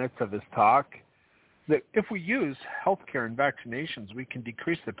 15 minutes of his talk, that if we use healthcare and vaccinations, we can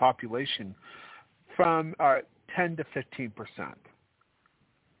decrease the population from 10 to 15%.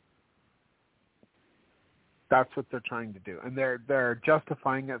 That's what they're trying to do, and they're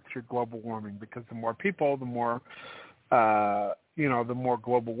justifying it through global warming, because the more people, the more the more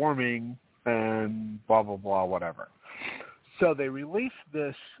global warming, and blah blah blah, whatever. So they release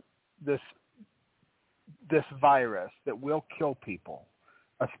this virus that will kill people,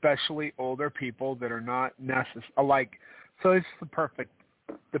 especially older people that are not necessarily So it's the perfect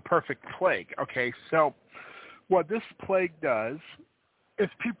plague. Okay, so what this plague does is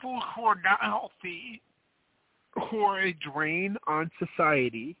people who are not healthy, who are a drain on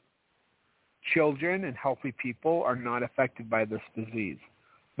society, children and healthy people, are not affected by this disease.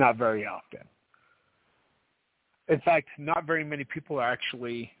 Not very often. In fact, not very many people are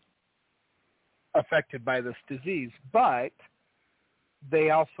actually affected by this disease, but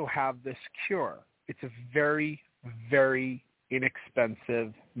they also have this cure. It's a very, very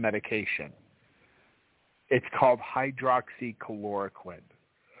inexpensive medication. It's called hydroxychloroquine.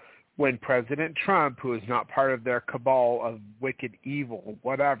 When President Trump, who is not part of their cabal of wicked evil,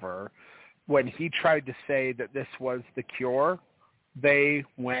 whatever, when he tried to say that this was the cure, they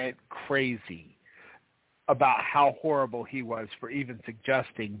went crazy. about how horrible he was for even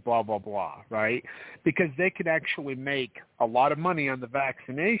suggesting blah, blah, blah, right? Because they could actually make a lot of money on the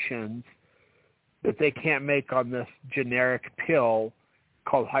vaccinations that they can't make on this generic pill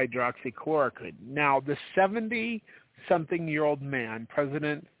called hydroxychloroquine. Now, the 70-something-year-old man,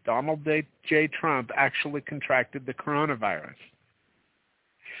 President Donald J. Trump, actually contracted the coronavirus.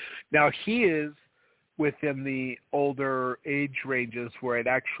 Now, he is within the older age ranges where it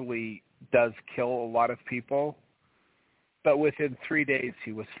actually does kill a lot of people, but within 3 days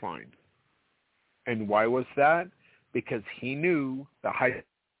he was fine. And why was that? Because he knew the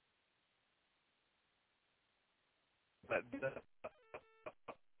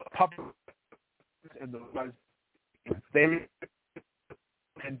public and the they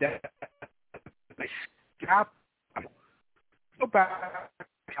pandemic Chap go back to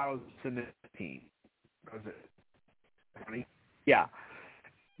 2018. Was it 20? Yeah.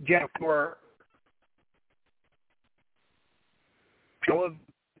 Jeff, for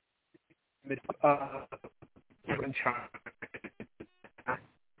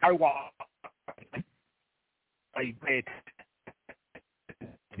I walk. I paid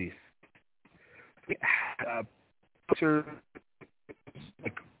these.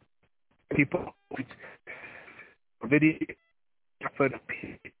 Like people, video footage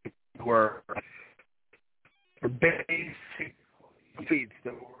were basic feeds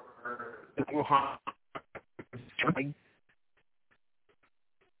that were Wuhan,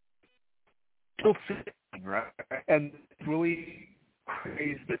 still sitting, right? And really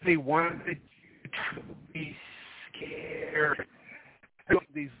crazy that they wanted you to be scared.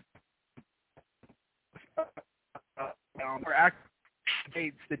 These were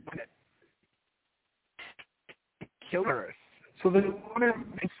activates that kill us. So they want to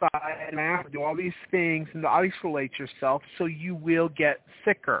inside and have to do all these things and to isolate yourself so you will get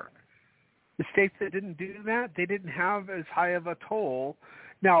sicker. The states that didn't do that, they didn't have as high of a toll.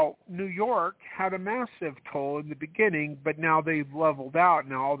 Now, New York had a massive toll in the beginning, but now they've leveled out.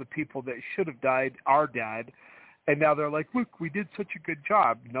 Now all the people that should have died are dead. And now they're like, look, we did such a good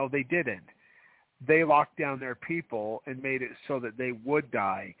job. No, they didn't. They locked down their people and made it so that they would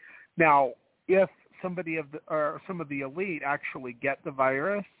die. Now, if some of the elite actually get the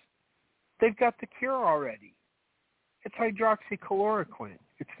virus, they've got the cure already. It's hydroxychloroquine.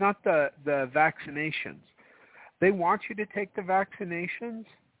 It's not the vaccinations. They want you to take the vaccinations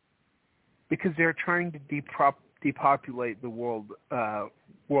because they're trying to depopulate the world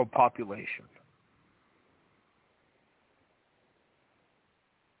population.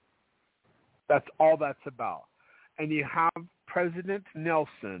 That's all that's about. And you have President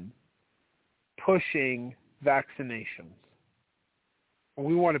Nelson pushing vaccinations.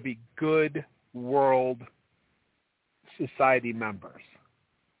 We want to be good world society members.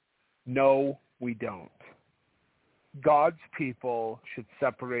 No, we don't. God's people should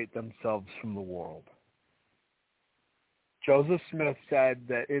separate themselves from the world. Joseph Smith said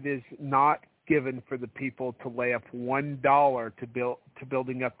that it is not given for the people to lay up $1 to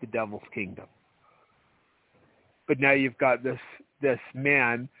building up the devil's kingdom. But now you've got this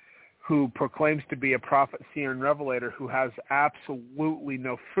man who proclaims to be a prophet, seer, and revelator, who has absolutely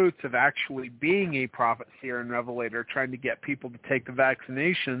no fruits of actually being a prophet, seer, and revelator, trying to get people to take the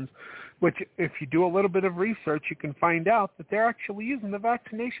vaccinations, which if you do a little bit of research, you can find out that they're actually using the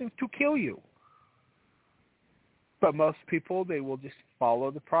vaccinations to kill you. But most people, they will just follow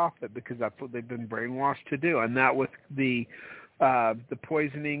the prophet because that's what they've been brainwashed to do. And that with the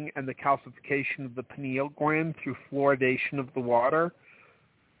poisoning and the calcification of the pineal gland through fluoridation of the water,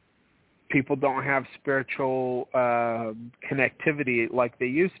 people don't have spiritual connectivity like they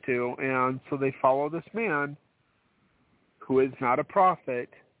used to, and so they follow this man who is not a prophet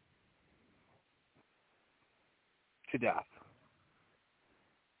to death.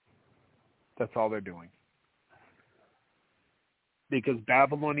 That's all they're doing. Because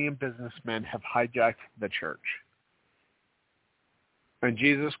Babylonian businessmen have hijacked the church. And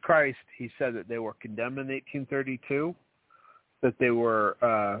Jesus Christ, he said that they were condemned in 1832, that they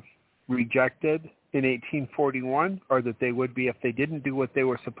were rejected in 1841, or that they would be if they didn't do what they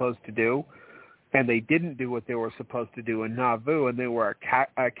were supposed to do, and they didn't do what they were supposed to do in Nauvoo, and they were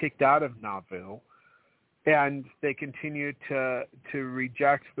kicked out of Nauvoo, and they continued to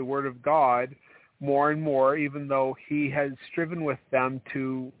reject the Word of God more and more, even though he has striven with them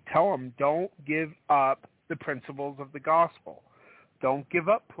to tell them, don't give up the principles of the gospel. Don't give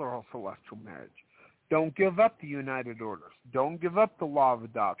up plural celestial marriage. Don't give up the United Orders. Don't give up the law of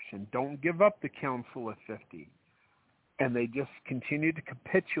adoption. Don't give up the Council of 50. And they just continue to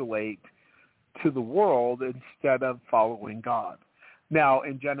capitulate to the world instead of following God. Now,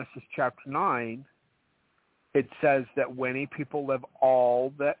 in Genesis chapter 9, it says that when a people live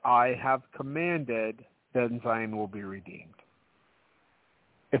all that I have commanded, then Zion will be redeemed.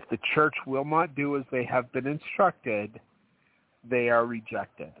 If the church will not do as they have been instructed, they are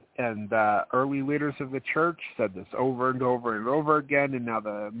rejected. And the early leaders of the church said this over and over and over again, and now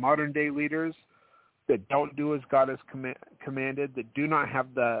the modern day leaders that don't do as God has commanded, that do not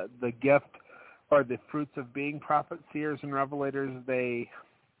have the gift or the fruits of being prophets, seers, and revelators, they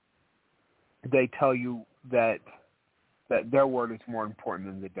tell you that their word is more important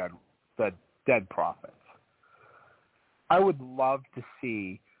than the dead prophets. I would love to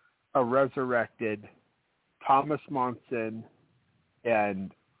see a resurrected Thomas Monson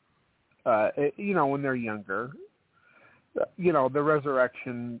and, when they're younger, the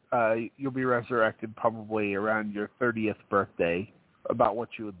resurrection, you'll be resurrected probably around your 30th birthday, about what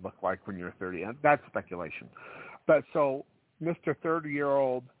you would look like when you're 30. That's speculation. But so Mr.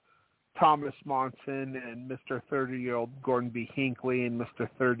 30-year-old Thomas Monson and Mr. 30-year-old Gordon B. Hinckley and Mr.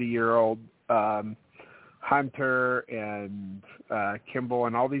 30-year-old Hunter and Kimball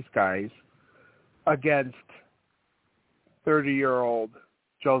and all these guys against 30-year-old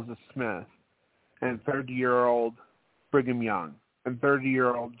Joseph Smith and 30-year-old Brigham Young and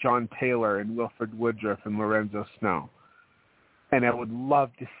 30-year-old John Taylor and Wilford Woodruff and Lorenzo Snow. And I would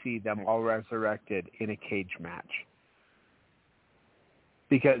love to see them all resurrected in a cage match.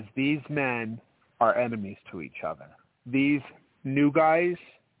 Because these men are enemies to each other. These new guys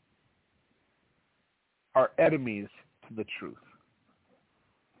are enemies to the truth.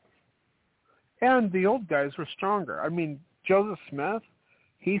 And the old guys were stronger. I mean, Joseph Smith,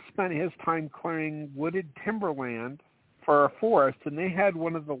 he spent his time clearing wooded timberland for a forest, and they had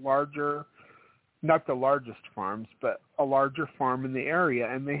one of the larger, not the largest farms, but a larger farm in the area,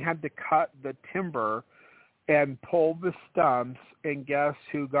 and they had to cut the timber and pull the stumps, and guess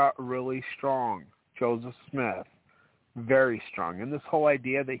who got really strong? Joseph Smith. Very strong. And this whole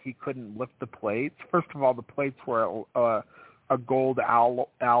idea that he couldn't lift the plates, first of all, the plates were a gold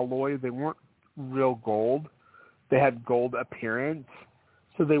alloy. They weren't real gold. They had gold appearance,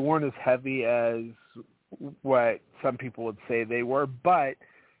 so they weren't as heavy as what some people would say they were. But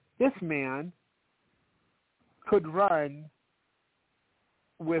this man could run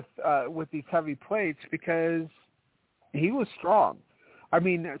with these heavy plates because he was strong. I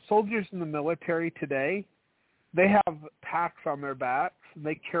mean, soldiers in the military today, they have packs on their backs, and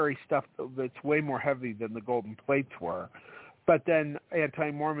they carry stuff that's way more heavy than the golden plates were. But then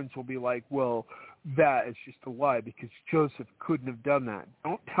anti-Mormons will be like, well, that is just a lie because Joseph couldn't have done that.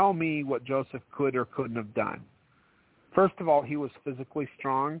 Don't tell me what Joseph could or couldn't have done. First of all, he was physically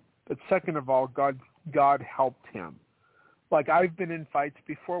strong, but second of all, God helped him. Like, I've been in fights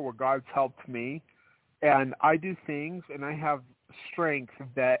before where God's helped me, and I do things, and I have strength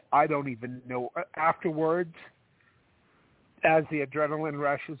that I don't even know. Afterwards, as the adrenaline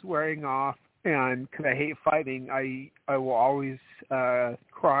rush is wearing off, and because I hate fighting, I will always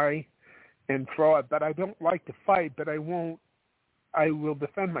cry and throw it. But I don't like to fight, but I will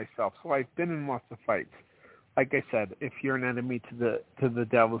defend myself. So I've been in lots of fights. Like I said, if you're an enemy to the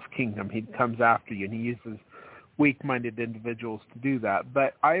devil's kingdom, he comes after you, and he uses weak-minded individuals to do that.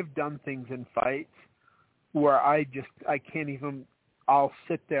 But I have done things in fights where I can't even, I'll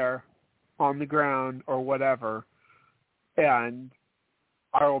sit there on the ground or whatever, and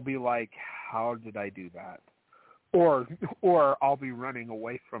I will be like, how did I do that? Or I'll be running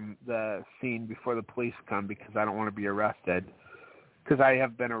away from the scene before the police come because I don't want to be arrested. Because I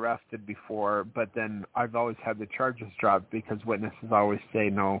have been arrested before, but then I've always had the charges dropped because witnesses always say,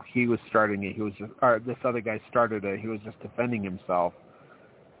 no, he was starting it. He was just, or this other guy started it. He was just defending himself.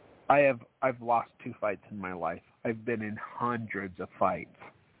 I've lost 2 fights in my life. I've been in hundreds of fights.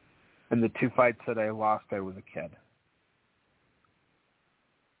 And the 2 fights that I lost, I was a kid.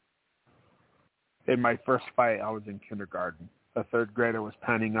 In my first fight, I was in kindergarten. A 3rd grader was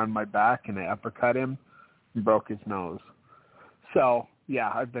pounding on my back, and I uppercut him and broke his nose. So,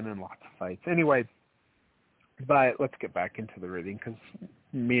 yeah, I've been in lots of fights. Anyway, but let's get back into the reading because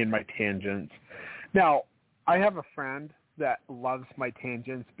me and my tangents. Now, I have a friend that loves my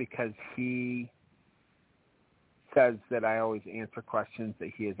tangents because he says that I always answer questions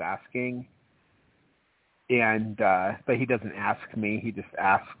that he is asking. And but he doesn't ask me. He just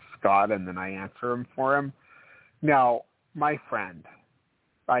asks God, and then I answer them for him. Now, my friend,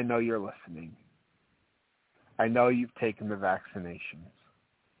 I know you're listening. I know you've taken the vaccinations.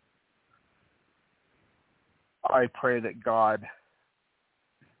 I pray that God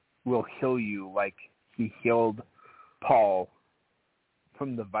will heal you like he healed Paul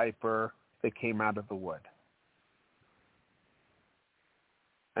from the viper that came out of the wood.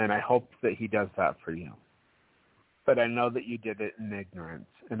 And I hope that he does that for you. but I know that you did it in ignorance.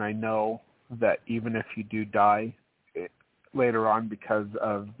 And I know that even if you do die later on because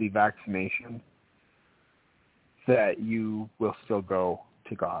of the vaccination, that you will still go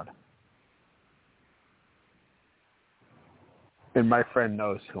to God. And my friend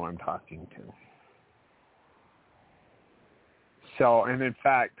knows who I'm talking to. So, and in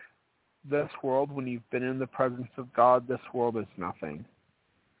fact, this world, when you've been in the presence of God, this world is nothing.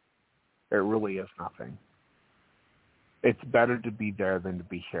 It really is nothing. It's better to be there than to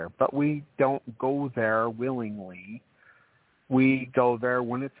be here. But we don't go there willingly. We go there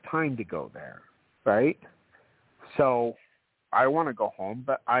when it's time to go there, right? So I want to go home,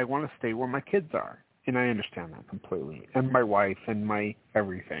 but I want to stay where my kids are. And I understand that completely. And my wife and my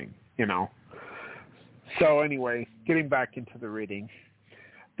everything, you know. So anyway, getting back into the reading.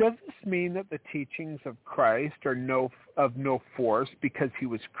 Does this mean that the teachings of Christ are of no force because he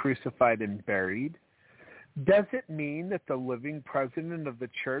was crucified and buried? Does it mean that the living president of the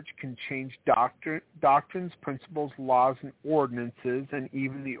church can change doctrines, principles, laws, and ordinances, and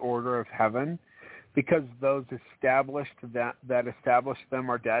even the order of heaven, because those established that established them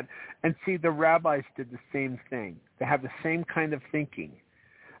are dead? And see, the rabbis did the same thing. They have the same kind of thinking.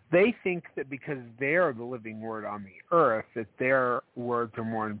 They think that because they are the living word on the earth, that their words are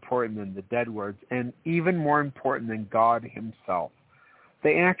more important than the dead words, and even more important than God himself.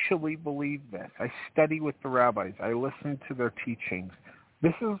 They actually believe this. I study with the rabbis. I listen to their teachings.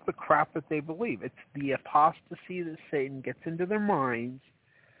 This is the crap that they believe. It's the apostasy that Satan gets into their minds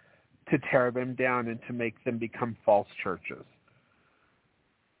to tear them down and to make them become false churches.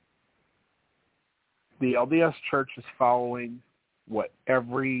 The LDS Church is following what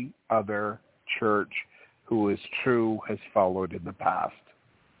every other church who is true has followed in the past.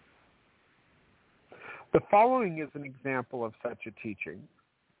 The following is an example of such a teaching.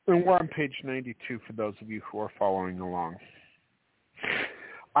 And we're on page 92 for those of you who are following along.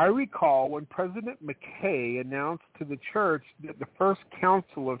 I recall when President McKay announced to the church that the first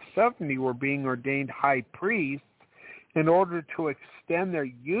council of 70 were being ordained high priests in order to extend their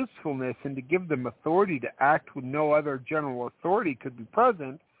usefulness and to give them authority to act when no other general authority could be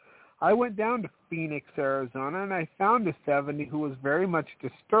present. I went down to Phoenix, Arizona, and I found a 70 who was very much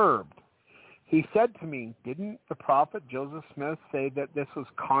disturbed. He said to me, "Didn't the prophet Joseph Smith say that this was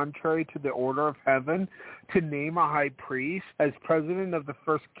contrary to the order of heaven to name a high priest as president of the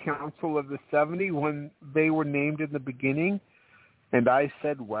first council of the 70 when they were named in the beginning?" And I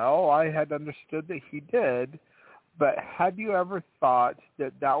said, well, I had understood that he did, but had you ever thought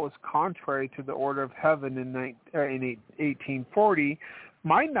that that was contrary to the order of heaven in 1840,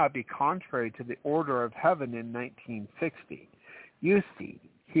 might not be contrary to the order of heaven in 1960. You see,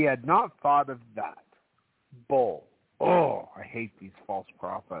 he had not thought of that. Bull. Oh, I hate these false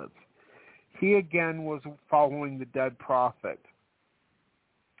prophets. He again was following the dead prophet.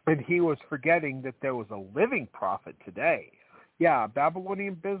 And he was forgetting that there was a living prophet today. Yeah,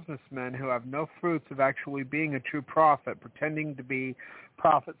 Babylonian businessmen who have no fruits of actually being a true prophet, pretending to be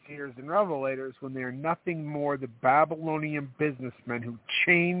prophets, seers, and revelators when they are nothing more than Babylonian businessmen who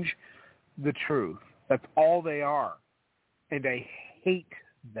change the truth. That's all they are. And I hate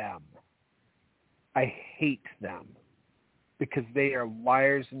them. I hate them because they are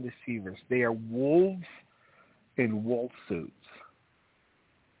liars and deceivers. They are wolves in wolf suits.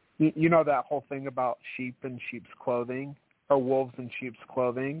 You know that whole thing about sheep and sheep's clothing, or wolves in sheep's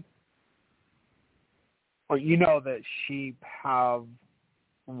clothing? Or you know that sheep have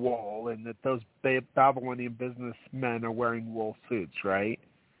wool and that those Babylonian businessmen are wearing wool suits, right?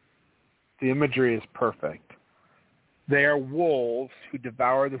 The imagery is perfect. They are wolves who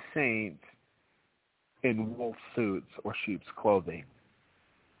devour the saints in wolf suits or sheep's clothing.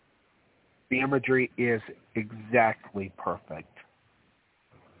 The imagery is exactly perfect.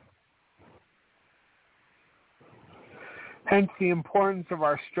 Hence the importance of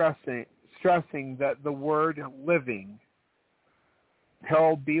our stressing that the word living,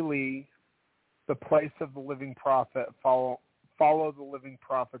 Harold B. Lee, The Place of the Living Prophet, Follow the Living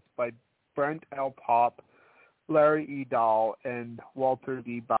Prophets by Brent L. Pop, Larry E. Dahl, and Walter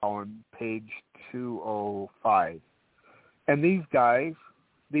D. Bowen, page 205. And these guys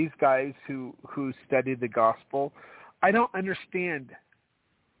who study the gospel, I don't understand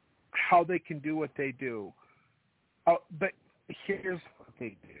how they can do what they do. Oh, but here's what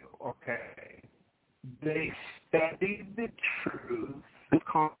they do, okay? They study the truth and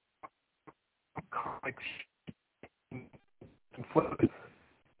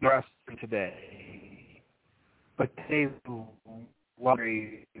the rest of today, but they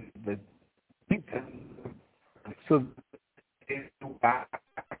worry the so they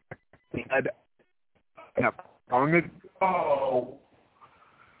had long ago,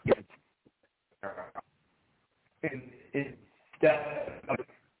 and instead of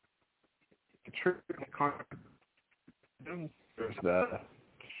the church, there's the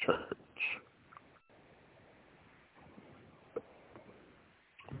church.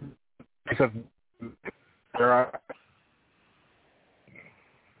 Because there are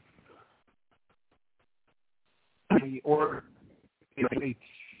or a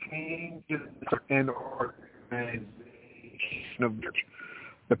change in organization of the church.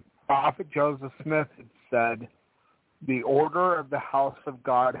 The prophet Joseph Smith had said, "The order of the house of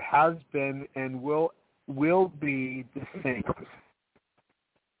God has been and will be the same."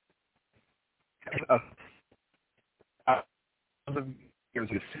 Years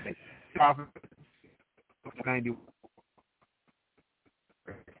ago, prophet 90.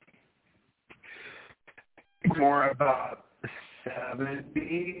 More about the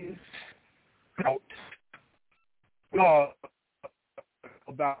 70s. Well,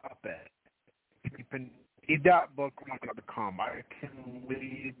 about that. You can read that book when I'm to come. I can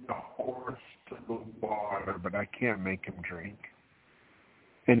lead the horse to the water, but I can't make him drink.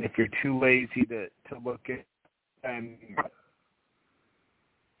 And if you're too lazy to look at, and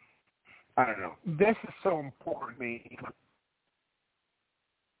I don't know. This is so important to me.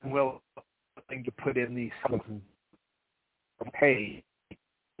 Willing to put in these things. Hey,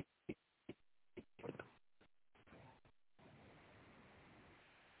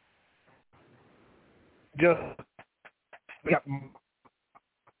 just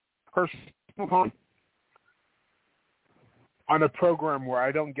personal on a program where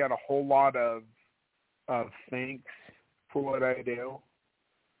I don't get a whole lot of thanks for what I do.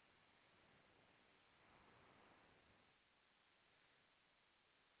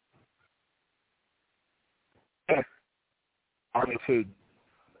 Attitude,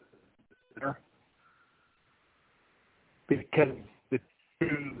 because the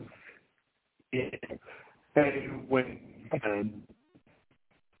truth is, and when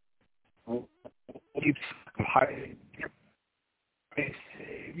keeps hiding my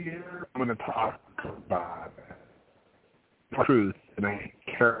Savior, I'm going to talk about truth, and I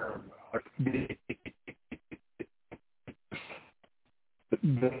care about the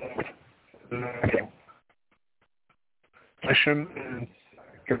mission and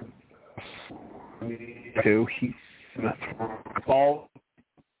second to he's all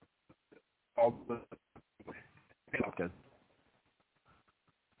the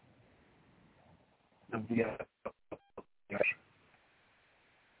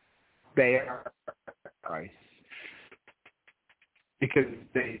they are Christ because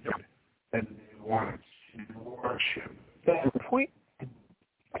they don't and they want to worship. The point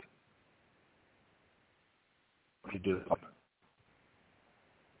to do it.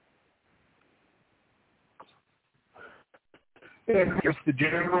 And here's the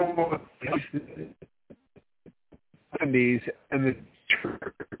general 70s and the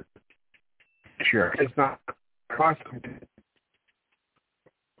church is not constant.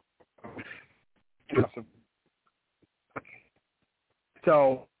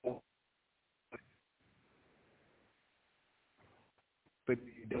 So, but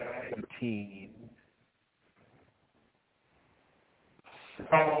 19.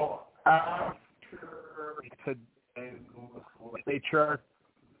 So after today, the church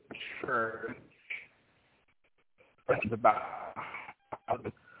is about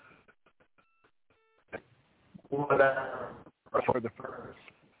whatever for the first.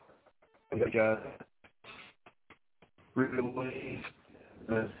 They just released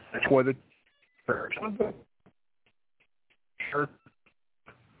for the church. Church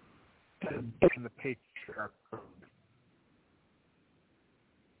and the patriarch.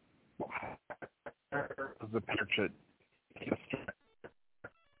 The church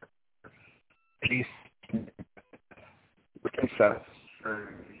he's confessed for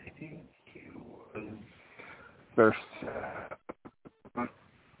I think he was verse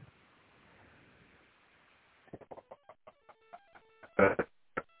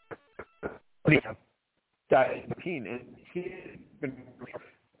died in pain, and he had been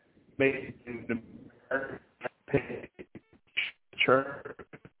made to the church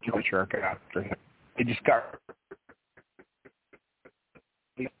after him. He just got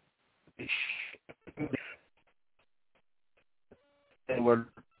and were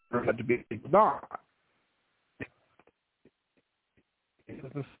had to be not.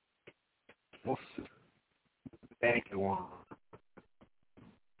 Thank you, one.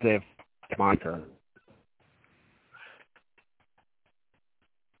 They've monitored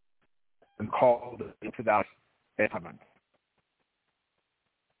and called into that statement.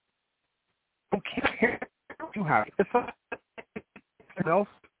 Okay. too happy. It's else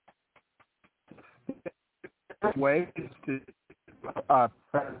way is to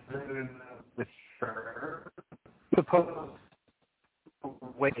president of the church suppose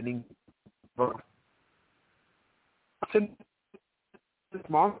waiting vote. Since his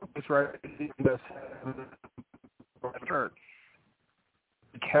mom was right in the church,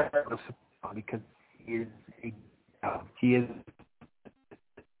 because he is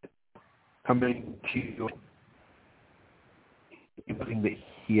coming to something that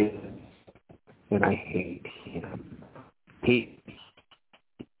he is, and I hate him. He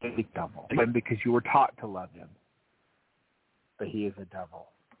is a devil, and because you were taught to love him, but he is a devil.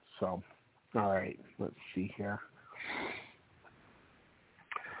 So, all right, let's see here.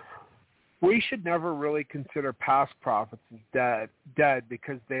 We should never really consider past prophets as dead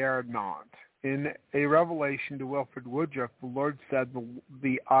because they are not. In a revelation to Wilfred Woodruff, the Lord said,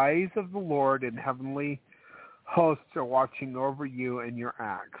 the eyes of the Lord and heavenly hosts are watching over you and your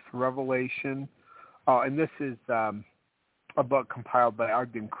acts. Revelation, and this is a book compiled by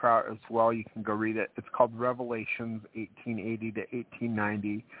Ogden Kraut as well. You can go read it. It's called Revelations 1880 to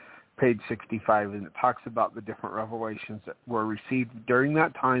 1890, page 65, and it talks about the different revelations that were received during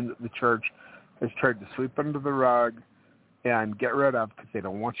that time that the church has tried to sweep under the rug and get rid of because they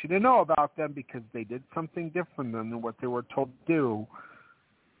don't want you to know about them because they did something different than what they were told to do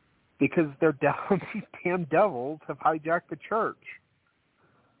because these damn devils have hijacked the church.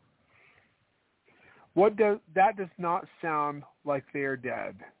 That does not sound like they are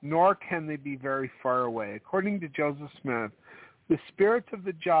dead, nor can they be very far away. According to Joseph Smith, the spirits of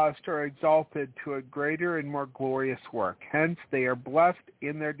the just are exalted to a greater and more glorious work. Hence, they are blessed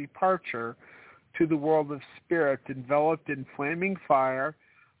in their departure to the world of spirits, enveloped in flaming fire.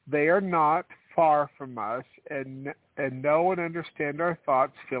 They are not far from us and know and understand our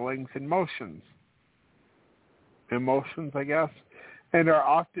thoughts, feelings, and motions. Emotions, I guess, and are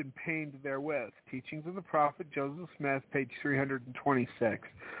often pained therewith. Teachings of the Prophet Joseph Smith, page 326.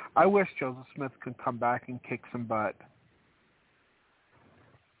 I wish Joseph Smith could come back and kick some butt.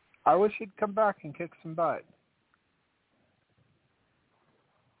 I wish he'd come back and kick some butt.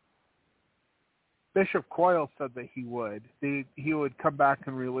 Bishop Coyle said that he would. He would come back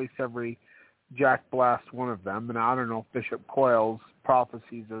and release every Jack Blast one of them. And I don't know if Bishop Coyle's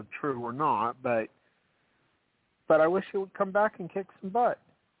prophecies are true or not, but I wish he would come back and kick some butt.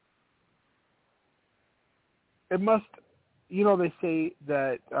 It must, they say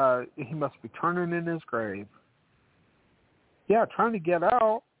that he must be turning in his grave. Yeah, trying to get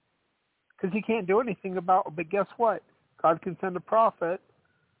out. Because he can't do anything about it. But guess what? God can send a prophet,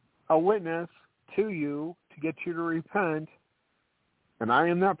 a witness to you to get you to repent. And I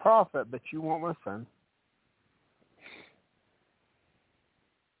am that prophet, but you won't listen.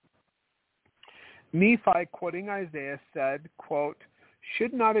 Nephi, quoting Isaiah, said, quote,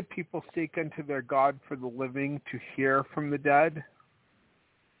 should not a people seek unto their God for the living to hear from the dead?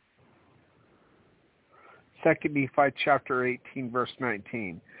 2 Nephi chapter 18, verse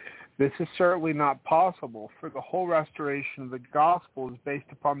 19. This is certainly not possible, for the whole restoration of the gospel is based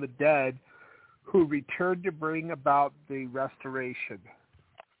upon the dead who returned to bring about the restoration.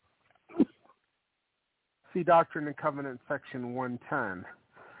 See Doctrine and Covenants, section 110.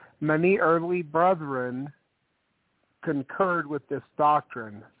 Many early brethren concurred with this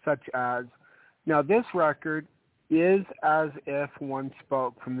doctrine, such as, now this record is as if one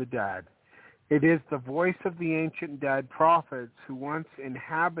spoke from the dead. It is the voice of the ancient dead prophets who once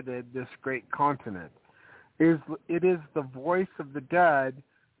inhabited this great continent. It is the voice of the dead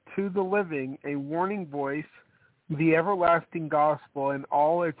to the living, a warning voice, the everlasting gospel in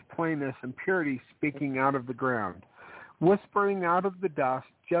all its plainness and purity speaking out of the ground, whispering out of the dust,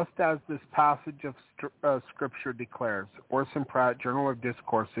 just as this passage of Scripture declares. Orson Pratt, Journal of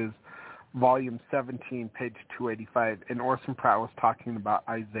Discourses, Volume 17, page 285. And Orson Pratt was talking about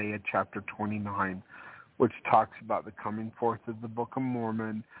Isaiah chapter 29, which talks about the coming forth of the Book of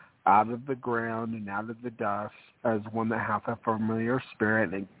Mormon out of the ground and out of the dust as one that hath a familiar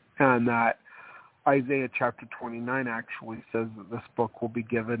spirit. And that Isaiah chapter 29 actually says that this book will be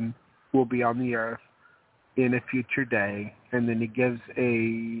on the earth in a future day. And then he gives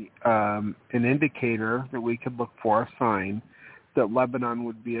an indicator that we could look for, a sign, that Lebanon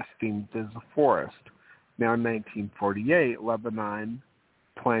would be esteemed as a forest. Now in 1948, Lebanon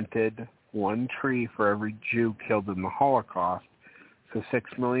planted one tree for every Jew killed in the Holocaust. So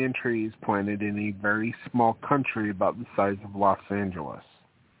 6 million trees planted in a very small country about the size of Los Angeles.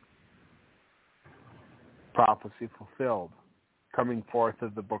 Prophecy fulfilled. Coming forth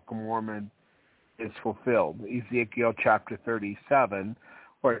of the Book of Mormon is fulfilled. Ezekiel chapter 37,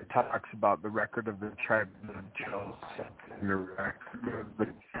 where it talks about the record of the tribe of Joseph and the record of the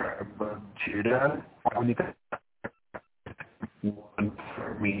tribe of Judah. I need one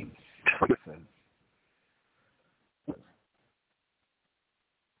for me choices.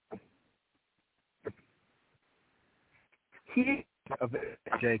 He of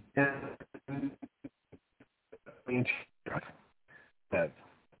Jacob that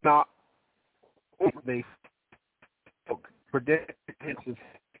not they predicted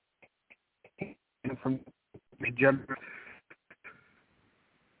from the gender.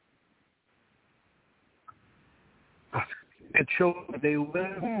 It shows they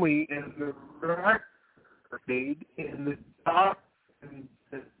live only in the record in the doctrine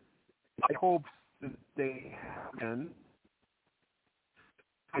that I hope that they have in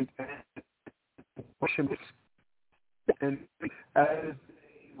and as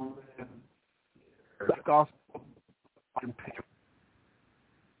they live the gospel and picture.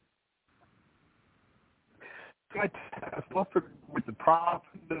 I suffered with the prophet.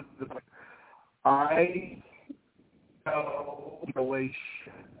 I know relation.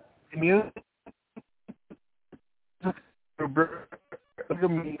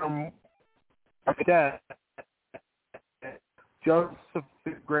 Joseph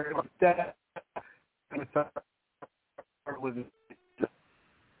the Great death and living.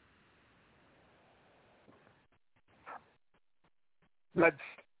 Let's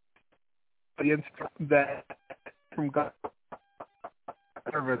the instruction that from God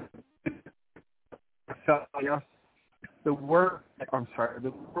service the work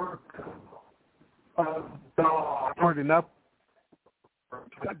of God ordering up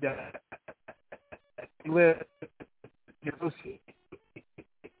that live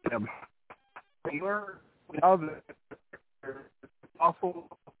them other awful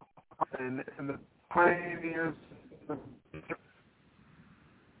and the pioneers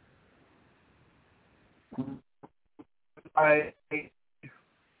I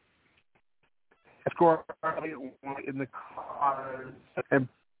score in the cars and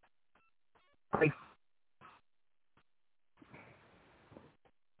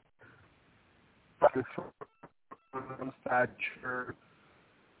stature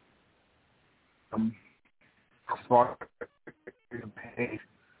smart pace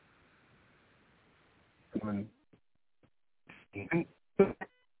and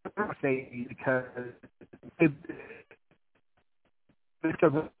say because it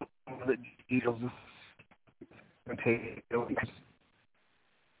doesn't that Jesus is take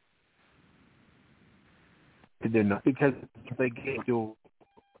they're not because they gave you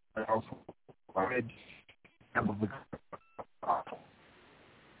also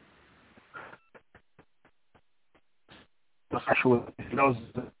actually knows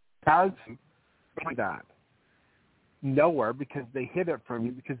has like that nowhere because they hid it from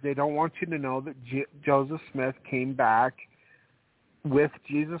you because they don't want you to know that Joseph Smith came back with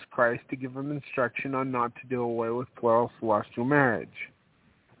Jesus Christ to give them instruction on not to do away with plural celestial marriage.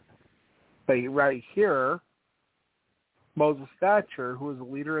 But right here, Moses Thatcher, who was a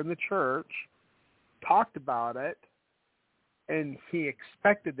leader in the church, talked about it, and he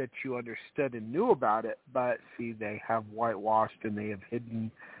expected that you understood and knew about it, but see, they have whitewashed and they have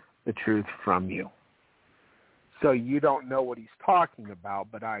hidden the truth from you. So you don't know what he's talking about,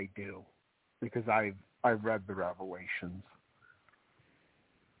 but I do, because I've read the Revelations.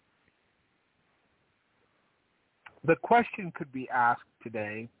 The question could be asked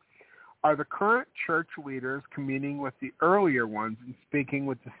today, are the current church leaders communing with the earlier ones and speaking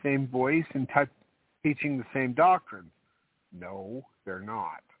with the same voice and teaching the same doctrines? No, they're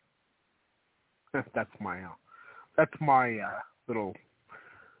not. That's my little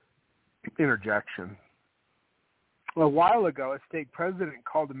interjection. A while ago, a state president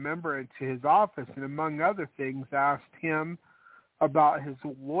called a member into his office and, among other things, asked him about his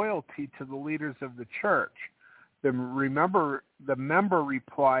loyalty to the leaders of the church. The member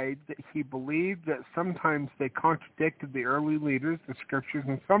replied that he believed that sometimes they contradicted the early leaders, the scriptures,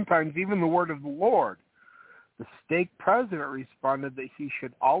 and sometimes even the word of the Lord. The stake president responded that he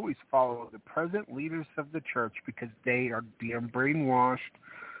should always follow the present leaders of the church because they are damn brainwashed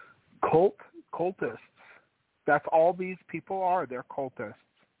cultists. That's all these people are. They're cultists.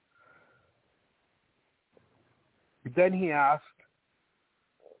 Then he asked,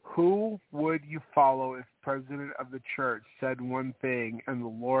 who would you follow if president of the church said one thing and the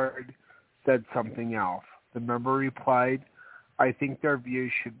Lord said something else? The member replied, I think their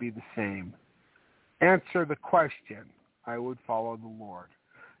views should be the same. Answer the question. I would follow the Lord.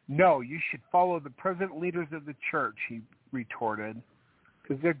 No, you should follow the present leaders of the church, he retorted,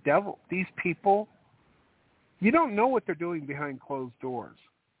 because they're devil. These people You don't know what they're doing behind closed doors.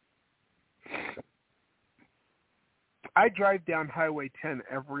 I drive down Highway 10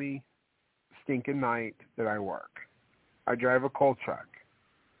 every stinking night that I work. I drive a coal truck.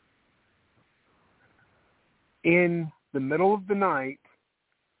 In the middle of the night,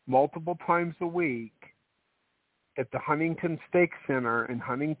 multiple times a week, at the Huntington Stake Center in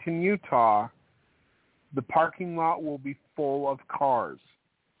Huntington, Utah, the parking lot will be full of cars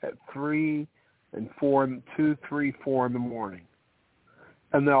at 3 and 4 and 2, 3, 4 in the morning.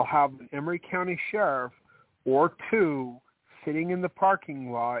 And they'll have an Emory County sheriff or two sitting in the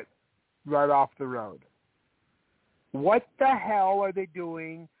parking lot right off the road. What the hell are they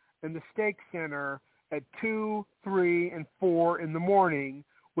doing in the Stake Center at 2, 3, and 4 in the morning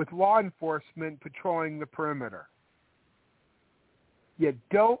with law enforcement patrolling the perimeter? You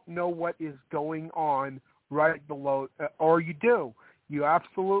don't know what is going on right below, or you do. You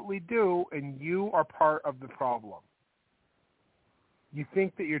absolutely do, and you are part of the problem. You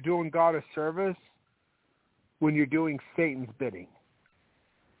think that you're doing God a service when you're doing Satan's bidding.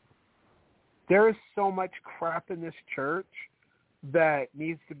 There is so much crap in this church that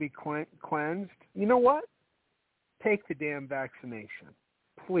needs to be cleansed. You know what? Take the damn vaccination,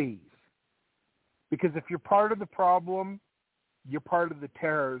 please. Because if you're part of the problem, you're part of the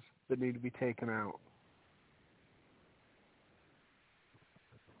terrors that need to be taken out.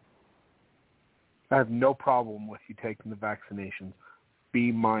 I have no problem with you taking the vaccinations.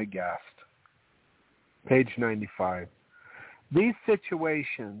 Be my guest. Page 95. These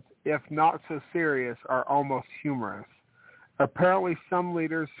situations, if not so serious, are almost humorous. Apparently, some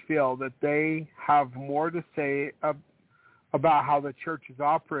leaders feel that they have more to say about how the church is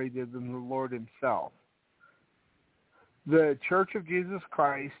operated than the Lord himself. The Church of Jesus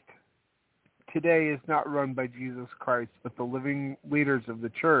Christ today is not run by Jesus Christ, but the living leaders of the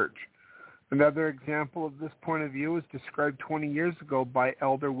church. Another example of this point of view was described 20 years ago by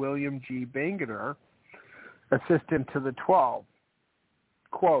Elder William G. Bangeter, assistant to the 12.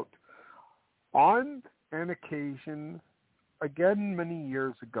 Quote, on an occasion, again many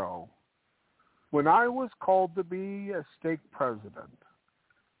years ago, when I was called to be a stake president,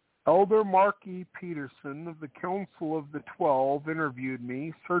 Elder Mark E. Peterson of the Council of the 12 interviewed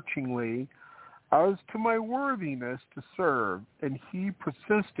me searchingly as to my worthiness to serve, and he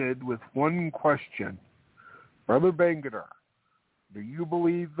persisted with one question. Brother Bangeter, do you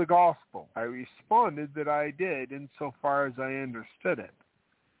believe the gospel? I responded that I did insofar as I understood it.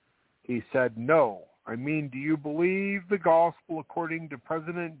 He said, no. I mean, do you believe the gospel according to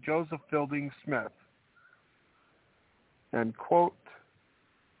President Joseph Fielding Smith? End quote.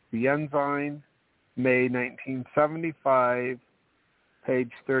 The Ensign, May 1975,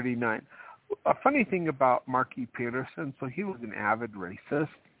 page 39. A funny thing about Mark E. Peterson, so he was an avid racist,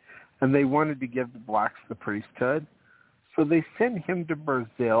 and they wanted to give the blacks the priesthood. So they sent him to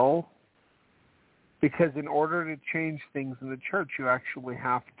Brazil because in order to change things in the church, you actually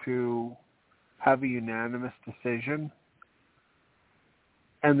have to have a unanimous decision.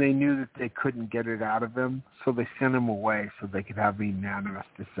 And they knew that they couldn't get it out of him, so they sent him away so they could have a unanimous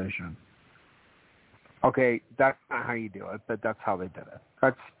decision. Okay, that's not how you do it, but that's how they did it.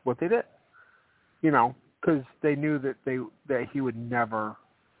 That's what they did. You know, because they knew that he would never,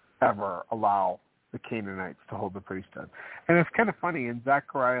 ever allow the Canaanites to hold the priesthood. And it's kind of funny, in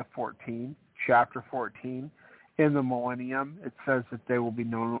Zechariah 14, chapter 14, in the millennium, it says that there will be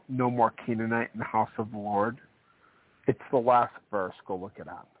no more Canaanite in the house of the Lord. It's the last verse. Go look it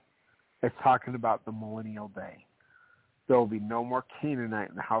up. It's talking about the millennial day. There will be no more Canaanite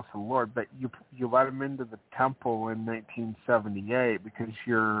in the house of the Lord, but you let them into the temple in 1978 because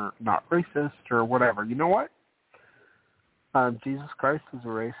you're not racist or whatever. You know what? Jesus Christ is a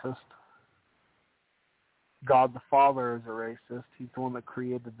racist. God the Father is a racist. He's the one that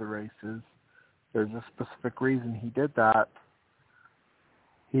created the races. There's a specific reason he did that.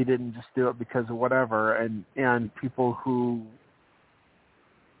 He didn't just do it because of whatever. And people who,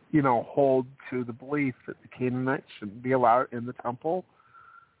 you know, hold to the belief that the Canaanites shouldn't be allowed in the temple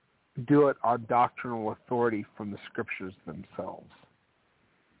do it on doctrinal authority from the scriptures themselves.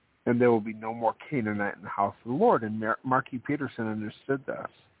 And there will be no more Canaanite in the house of the Lord. And Mark E. Peterson understood this.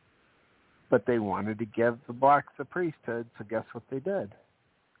 But they wanted to give the blacks the priesthood, so guess what they did?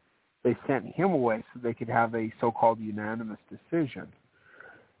 They sent him away so they could have a so-called unanimous decision.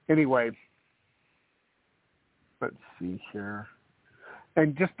 Anyway, let's see here.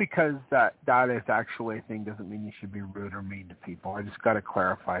 And just because that is actually a thing doesn't mean you should be rude or mean to people. I just got to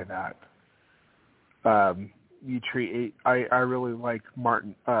clarify that. I really like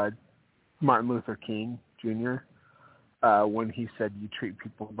Martin Luther King Jr. When he said you treat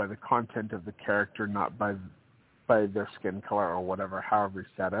people by the content of the character, not by by their skin color or whatever, however you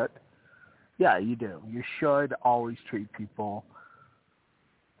said it. Yeah, you do. You should always treat people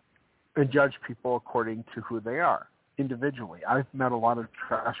and judge people according to who they are individually. I've met a lot of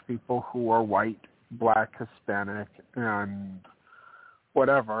trash people who are white, black, Hispanic, and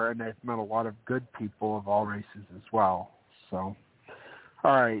whatever, and I've met a lot of good people of all races as well. So,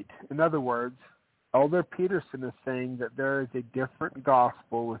 all right. In other words, Elder Peterson is saying that there is a different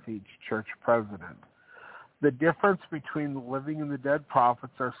gospel with each church president. The difference between the living and the dead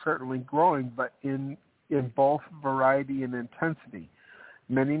prophets are certainly growing, but in both variety and intensity.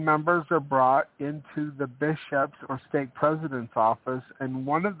 Many members are brought into the bishop's or stake president's office, and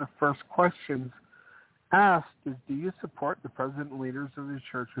one of the first questions asked is, do you support the president and leaders of the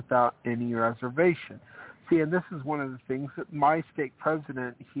church without any reservation? See, and this is one of the things that my stake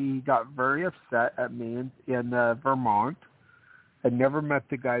president, he got very upset at me in Vermont. I'd never met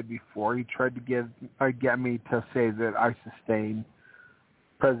the guy before. He tried to get me to say that I sustain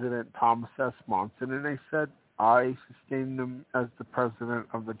President Thomas S. Monson, and I said, I sustain him as the president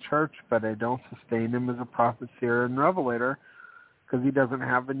of the church, but I don't sustain him as a prophet, seer, and revelator, because he doesn't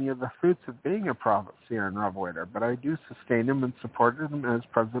have any of the fruits of being a prophet, seer, and revelator. But I do sustain him and support him as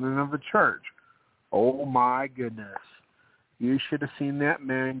president of the church. Oh my goodness. You should have seen that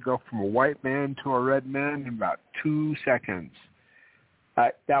man go from a white man to a red man in about 2 seconds.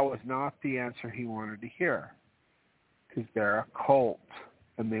 That was not the answer he wanted to hear, because they're a cult,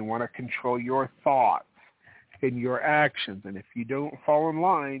 and they want to control your thoughts and your actions. And if you don't fall in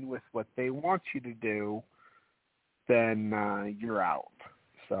line with what they want you to do, then you're out.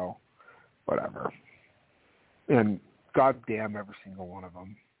 So, whatever. And God damn every single one of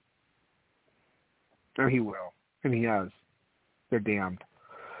them. Or he will. And he has. They're damned.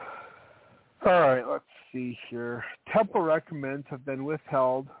 All right, let's see here. Temple recommends have been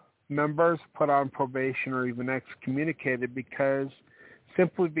withheld. Members put on probation or even excommunicated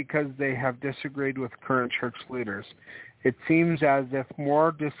simply because they have disagreed with current church leaders. It seems as if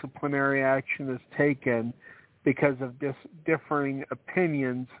more disciplinary action is taken because of differing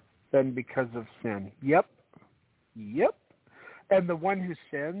opinions than because of sin. Yep. And the one who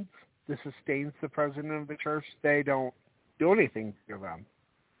sins, sustains the president of the church, they don't do anything to them.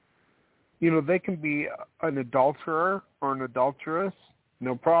 You know, they can be an adulterer or an adulteress,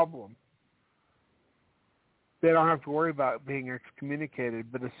 no problem. They don't have to worry about being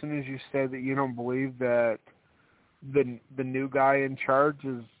excommunicated. But as soon as you say that you don't believe that the new guy in charge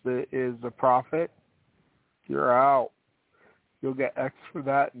is a prophet, you're out. You'll get X for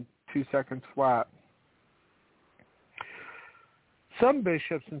that in 2 seconds flat. Some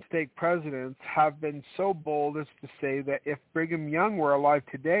bishops and stake presidents have been so bold as to say that if Brigham Young were alive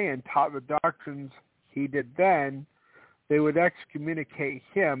today and taught the doctrines he did then, they would excommunicate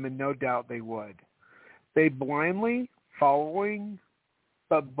him, and no doubt they would. Blindly following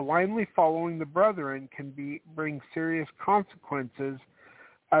the brethren can bring serious consequences,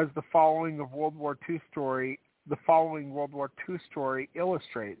 as the following World War II story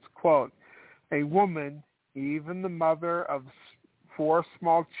illustrates. Quote, a woman, even the mother of 4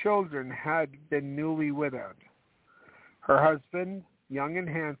 small children, had been newly widowed. Her husband, young and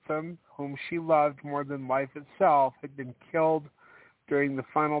handsome, whom she loved more than life itself, had been killed during the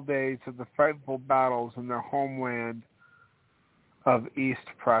final days of the frightful battles in their homeland of East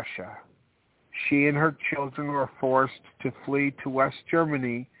Prussia. She and her children were forced to flee to West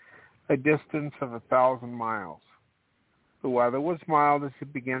Germany, a distance of 1,000 miles. The weather was mild as they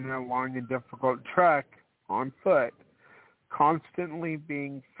began their long and difficult trek on foot. Constantly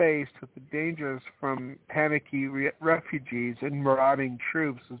being faced with the dangers from panicky refugees and marauding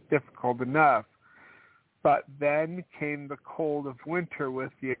troops was difficult enough. But then came the cold of winter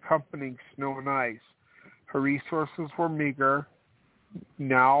with the accompanying snow and ice. Her resources were meager.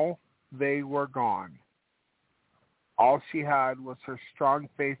 Now they were gone. All she had was her strong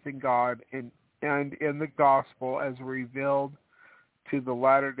faith in God and in the gospel as revealed to the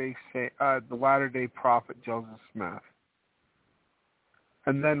Latter-day prophet Joseph Smith.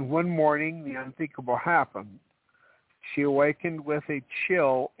 And then one morning, the unthinkable happened. She awakened with a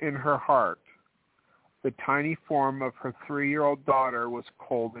chill in her heart. The tiny form of her 3-year-old daughter was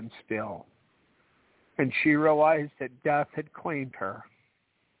cold and still, and she realized that death had claimed her.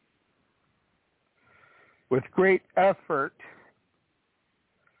 With great effort,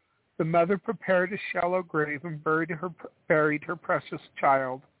 the mother prepared a shallow grave and buried her precious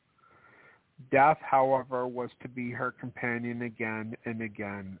child. Death, however, was to be her companion again and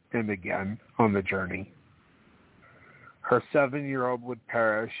again and again on the journey. Her 7-year-old would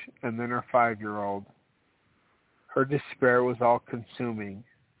perish, and then her 5-year-old. Her despair was all-consuming.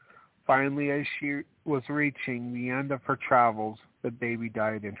 Finally, as was reaching the end of her travels, the baby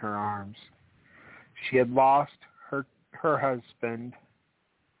died in her arms. She had lost her husband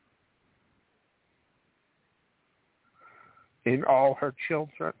and all her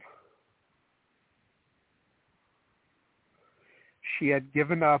children. She had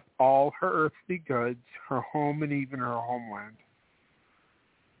given up all her earthly goods, her home, and even her homeland.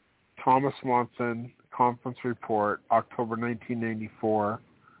 Thomas Monson, Conference Report, October 1994,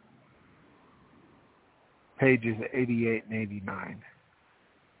 pages 88 and 89.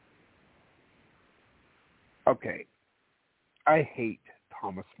 Okay, I hate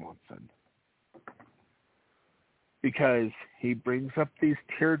Thomas Monson because he brings up these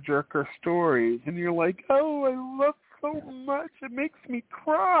tearjerker stories, and you're like, oh, I love so much, it makes me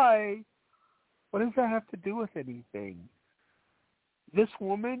cry. What does that have to do with anything? This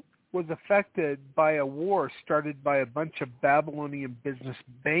woman was affected by a war started by a bunch of Babylonian business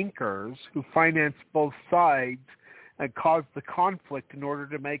bankers who financed both sides and caused the conflict in order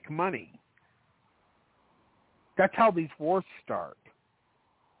to make money. That's how these wars start.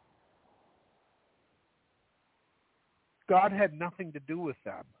 God had nothing to do with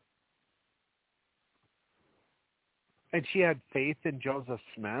them. And she had faith in Joseph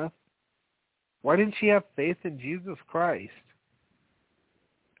Smith. Why didn't she have faith in Jesus Christ?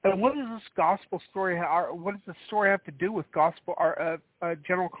 And what does this gospel story? What does the story have to do with gospel or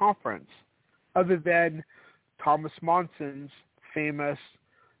General Conference, other than Thomas Monson's famous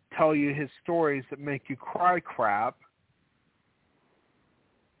 "tell you his stories that make you cry" crap?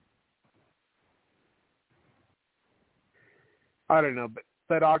 I don't know,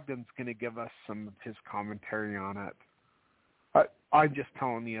 but Ogden's going to give us some of his commentary on it. I'm just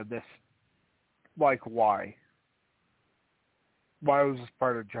telling you this, like, why? Why was this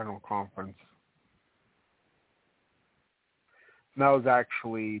part of General Conference? And that was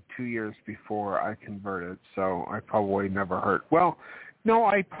actually 2 years before I converted, so I probably never heard. Well, no,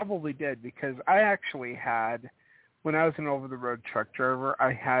 I probably did, because I actually had, when I was an over-the-road truck driver,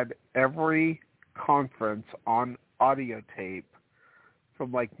 I had every conference on audio tape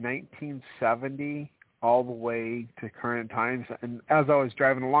from like 1970 all the way to current times. And as I was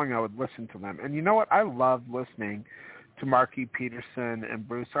driving along, I would listen to them. And you know what? I loved listening to Marky Peterson and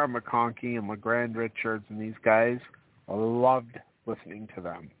Bruce R. McConkie and LeGrand Richards and these guys. I loved listening to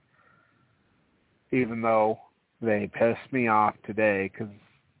them, even though they piss me off today because,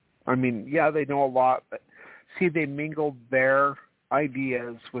 I mean, yeah, they know a lot, but see, they mingled their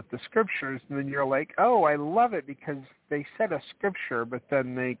ideas with the scriptures, and then you're like, oh, I love it because they said a scripture, but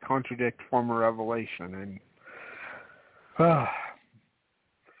then they contradict former revelation. And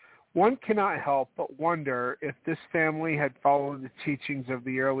one cannot help but wonder if this family had followed the teachings of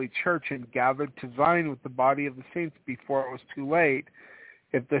the early church and gathered to Zion with the body of the saints before it was too late,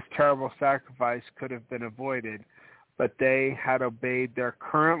 if this terrible sacrifice could have been avoided. But they had obeyed their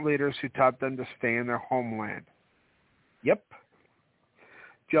current leaders who taught them to stay in their homeland. Yep.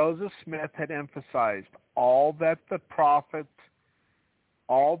 Joseph Smith had emphasized all that the prophets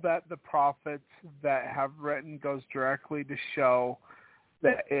that have written goes directly to show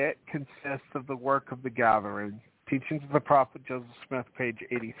that it consists of the work of the gathering. Teachings of the Prophet Joseph Smith, page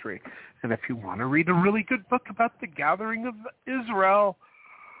 83. And if you want to read a really good book about the gathering of Israel,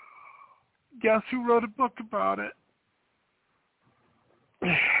 guess who wrote a book about it?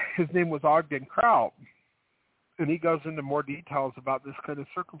 His name was Ogden Kraut. And he goes into more details about this kind of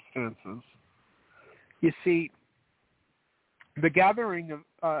circumstances. You see, the gathering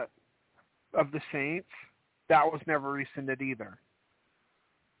of the saints, that was never rescinded either.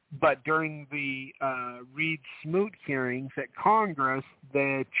 But during the Reed-Smoot hearings at Congress,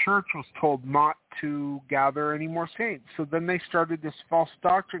 the church was told not to gather any more saints. So then they started this false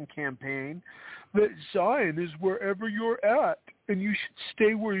doctrine campaign that Zion is wherever you're at, and you should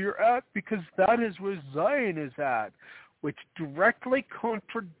stay where you're at because that is where Zion is at, which directly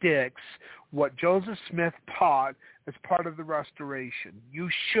contradicts what Joseph Smith taught as part of the restoration. You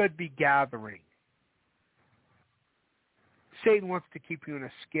should be gathering. Satan wants to keep you in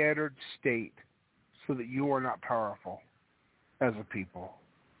a scattered state so that you are not powerful as a people.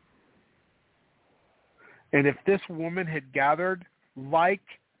 And if this woman had gathered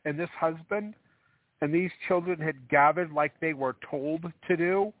and this husband and these children had gathered like they were told to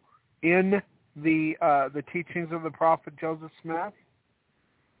do in the teachings of the prophet Joseph Smith,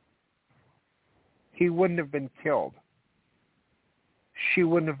 he wouldn't have been killed. She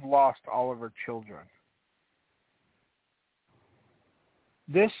wouldn't have lost all of her children.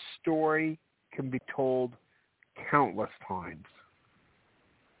 This story can be told countless times.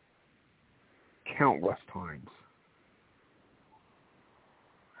 Countless times.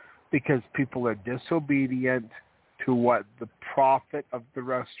 because people are disobedient to what the prophet of the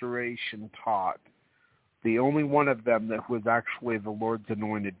restoration taught. The only one of them that was actually the Lord's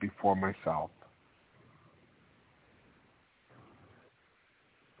anointed before myself.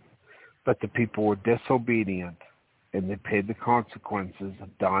 But the people were disobedient, and they paid the consequences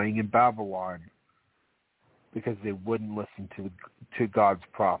of dying in Babylon because they wouldn't listen to God's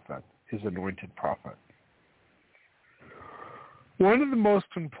prophet, his anointed prophet. One of the most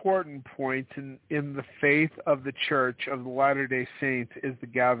important points in the faith of the Church of the Latter-day Saints is the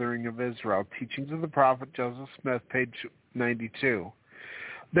gathering of Israel. Teachings of the Prophet Joseph Smith, page 92.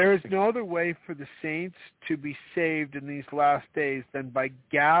 There is no other way for the saints to be saved in these last days than by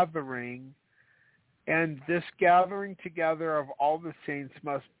gathering, and this gathering together of all the saints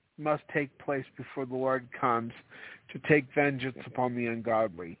must take place before the Lord comes to take vengeance upon the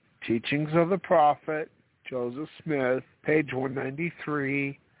ungodly. Teachings of the Prophet Joseph Smith, page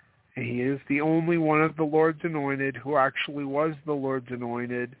 193. He is the only one of the Lord's anointed who actually was the Lord's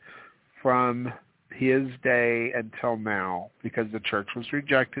anointed from his day until now, because the church was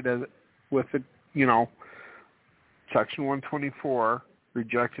rejected Section 124,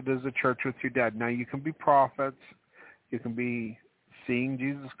 rejected as a church with your dead. Now you can be prophets, you can be seeing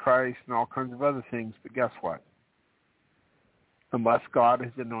Jesus Christ and all kinds of other things, but guess what? Unless God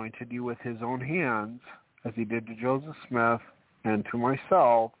has anointed you with his own hands, as he did to Joseph Smith and to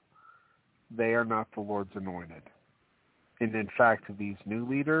myself, they are not the Lord's anointed. And in fact, these new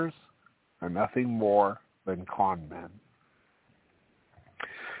leaders are nothing more than con men.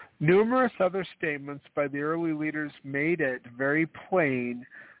 Numerous other statements by the early leaders made it very plain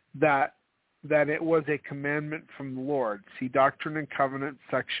that it was a commandment from the Lord. See Doctrine and Covenants,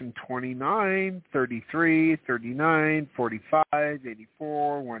 section 29, 33, 39, 45,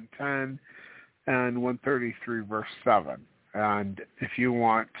 84, 110, and 133, verse 7. And if you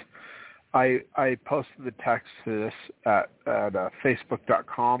want, I posted the text to this at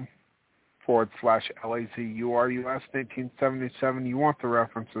facebook.com/LAZURUS 1977. You want the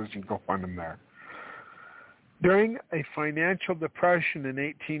references, you can go find them there. During a financial depression in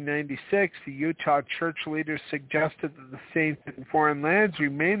 1896, the Utah church leaders suggested that the saints in foreign lands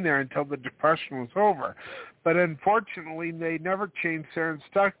remain there until the depression was over. But unfortunately, they never changed their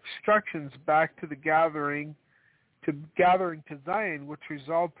instructions back to the gathering to Zion, which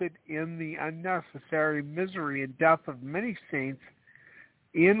resulted in the unnecessary misery and death of many saints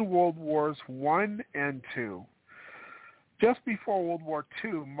in World Wars I and II. Just before World War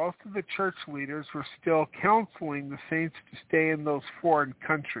II, most of the church leaders were still counseling the saints to stay in those foreign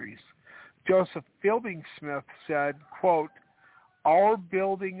countries. Joseph Fielding Smith said, quote, "Our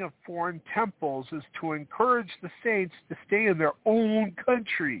building of foreign temples is to encourage the saints to stay in their own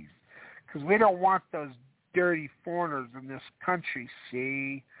countries, because we don't want those dirty foreigners in this country,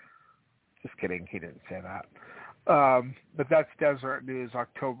 see?" Just kidding, he didn't say that. But that's Deseret News,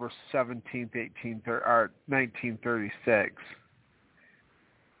 October 17th, 1936.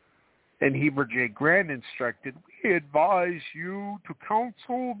 And Heber J. Grant instructed, "We advise you to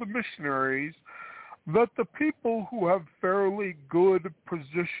counsel the missionaries that the people who have fairly good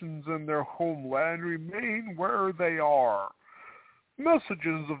positions in their homeland remain where they are."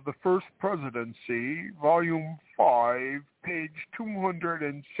 Messages of the First Presidency, Volume 5, page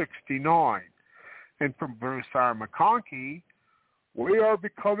 269. And from Bruce R. McConkie, "We are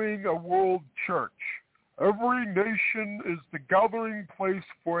becoming a world church. Every nation is the gathering place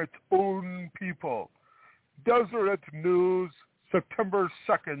for its own people." Deseret News, September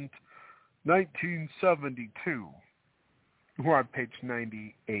 2nd, 1972. We're on page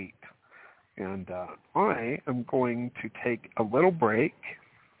 98. And I am going to take a little break.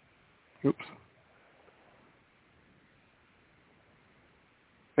 Oops.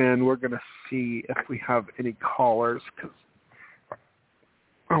 And we're going to see if we have any callers, because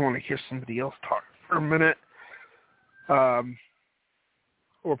I want to hear somebody else talk for a minute.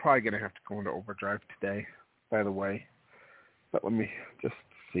 We're probably going to have to go into overdrive today, by the way. But let me just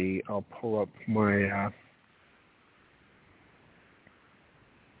see. I'll pull up my...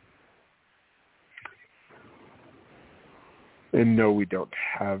 And no, we don't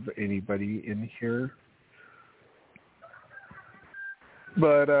have anybody in here.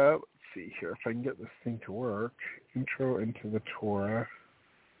 But let's see here if I can get this thing to work. Intro into the Torah.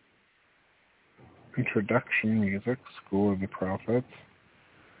 Introduction music. School of the Prophets.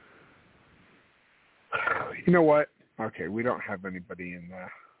 You know what? Okay, we don't have anybody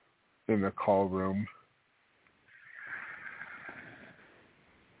in the call room.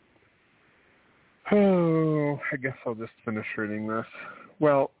 Oh, I guess I'll just finish reading this.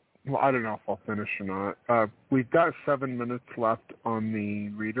 Well, well, I don't know if I'll finish or not. We've got 7 minutes left on the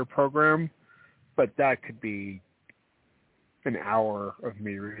reader program, but that could be an hour of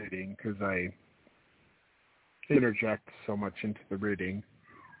me reading because I interject so much into the reading.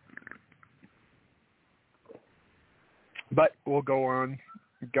 But we'll go on.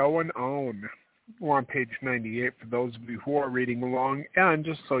 Going on. We're on page 98 for those of you who are reading along. And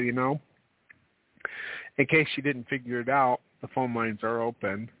just so you know, in case you didn't figure it out, the phone lines are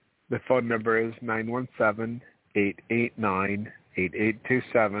open. The phone number is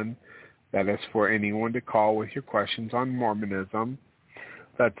 917-889-8827. That is for anyone to call with your questions on Mormonism.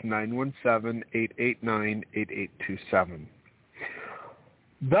 That's 917-889-8827.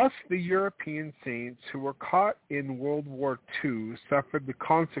 Thus, the European saints who were caught in World War II suffered the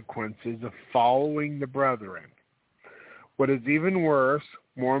consequences of following the brethren. What is even worse,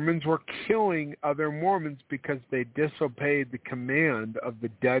 Mormons were killing other Mormons because they disobeyed the command of the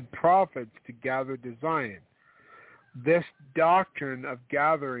dead prophets to gather to Zion. This doctrine of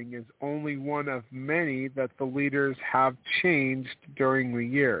gathering is only one of many that the leaders have changed during the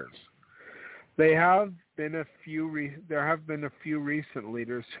years. There have been a few recent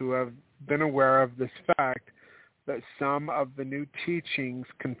leaders who have been aware of this fact that some of the new teachings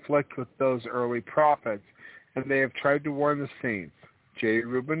conflict with those early prophets, and they have tried to warn the saints. J.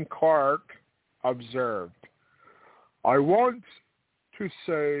 Reuben Clark observed, "I want to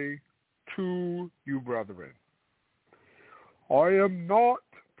say to you, brethren, I am not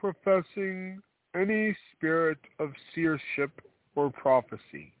professing any spirit of seership or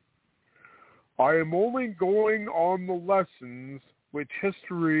prophecy. I am only going on the lessons which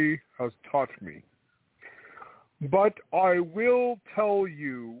history has taught me. But I will tell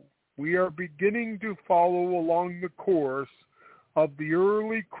you, we are beginning to follow along the course of the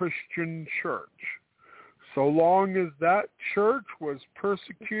early Christian church. So long as that church was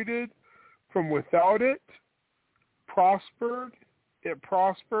persecuted from without, it prospered,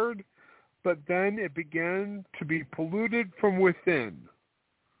 but then it began to be polluted from within.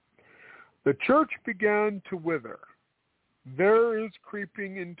 The church began to wither. There is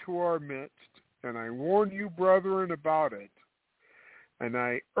creeping into our midst, and I warn you, brethren, about it, and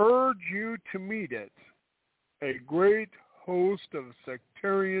I urge you to meet it, a great host of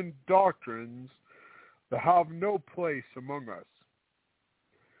sectarian doctrines that have no place among us.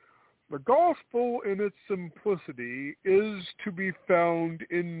 The gospel in its simplicity is to be found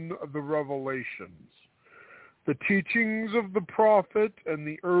in the revelations, the teachings of the prophet and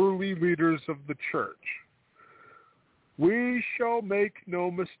the early leaders of the church. We shall make no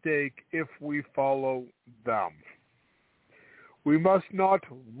mistake if we follow them. We must not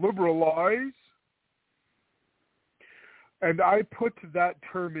liberalize, and I put that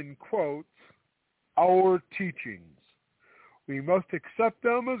term in quotes, our teachings. We must accept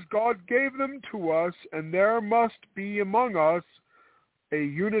them as God gave them to us, and there must be among us a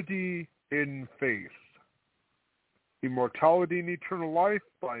unity in faith. Immortality and Eternal Life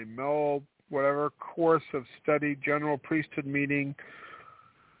by Mel, whatever, Course of Study, General Priesthood Meeting,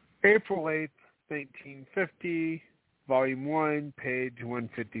 April 8th, 1950, Volume 1, page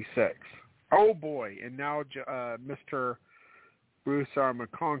 156. Oh boy, and now Mr. Bruce R.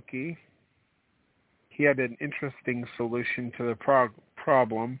 McConkie, he had an interesting solution to the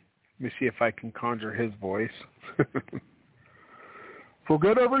problem. Let me see if I can conjure his voice.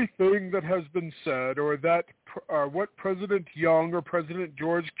 Forget everything that has been said, or that what President Young or President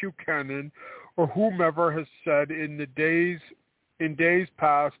George Q. Cannon or whomever has said in days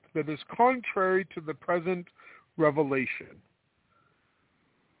past that is contrary to the present revelation.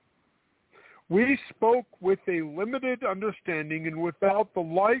 We spoke with a limited understanding and without the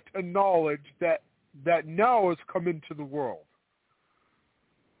light and knowledge that now has come into the world.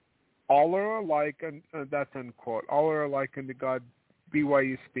 All are alike, and that's unquote. All are alike unto God.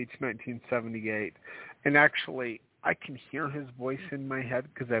 BYU speech, 1978. And actually, I can hear his voice in my head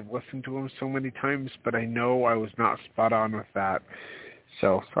because I've listened to him so many times, but I know I was not spot on with that.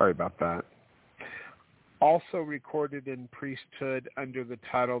 So sorry about that. Also recorded in Priesthood under the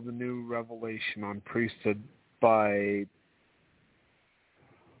title The New Revelation on Priesthood by,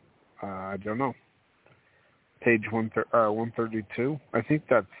 I don't know, page 132. I think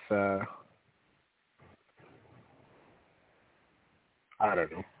that's, I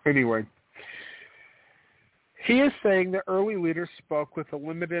don't know. Anyway, he is saying that early leaders spoke with a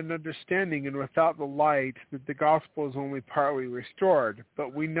limited understanding and without the light that the gospel is only partly restored.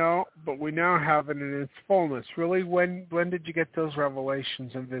 But we now have it in its fullness. Really, when did you get those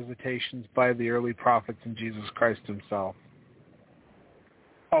revelations and visitations by the early prophets and Jesus Christ himself?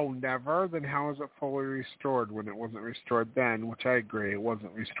 Oh, never? Then how is it fully restored when it wasn't restored then? Which I agree, it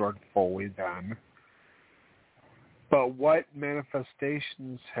wasn't restored fully then. But what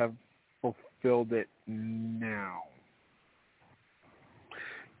manifestations have fulfilled it now?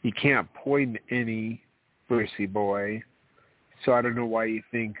 You can't point any, Brucey boy. So I don't know why you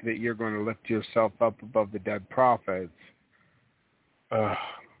think that you're going to lift yourself up above the dead prophets. I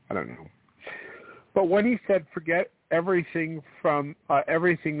don't know. But when he said, forget everything from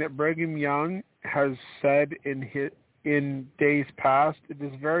everything that Brigham Young has said in days past, it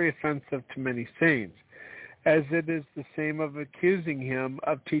is very offensive to many saints, as it is the same of accusing him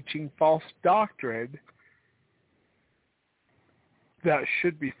of teaching false doctrine that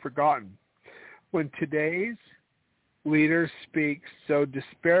should be forgotten. When today's leaders speak so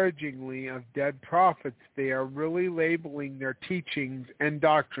disparagingly of dead prophets, they are really labeling their teachings and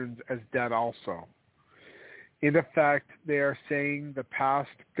doctrines as dead also. In effect, they are saying the past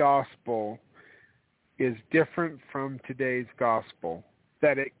gospel is different from today's gospel,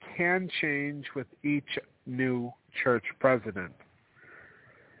 that it can change with each new church president.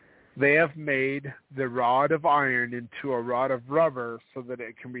 They have made the rod of iron into a rod of rubber so that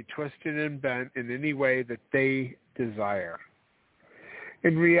it can be twisted and bent in any way that they desire.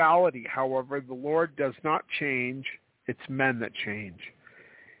 In reality, however, the Lord does not change, it's men that change.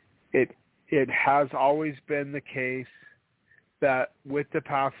 It has always been the case that with the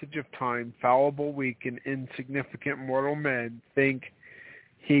passage of time, fallible, weak, and insignificant mortal men think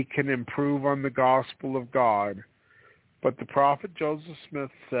he can improve on the gospel of God. But the prophet Joseph Smith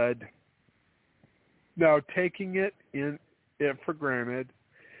said, now taking it for granted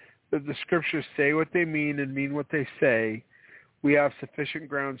that the scriptures say what they mean and mean what they say, we have sufficient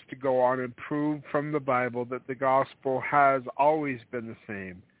grounds to go on and prove from the Bible that the gospel has always been the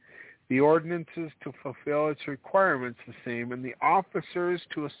same, the ordinances to fulfill its requirements the same, and the officers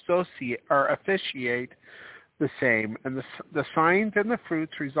to officiate the same, and the signs and the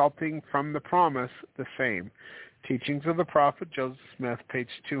fruits resulting from the promise the same. Teachings of the Prophet Joseph Smith, page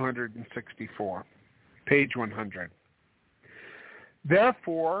 264, page 100.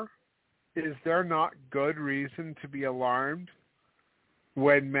 Therefore, is there not good reason to be alarmed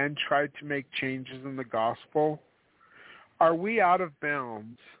when men try to make changes in the gospel? Are we out of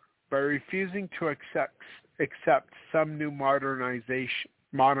bounds by refusing to accept some new modernized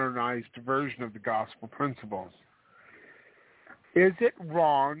version of the gospel principles? Is it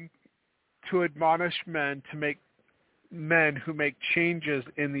wrong to admonish men who make changes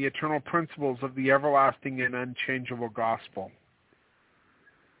in the eternal principles of the everlasting and unchangeable gospel?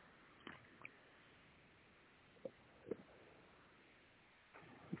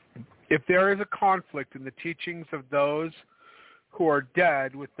 If there is a conflict in the teachings of those who are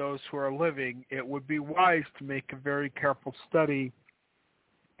dead with those who are living, it would be wise to make a very careful study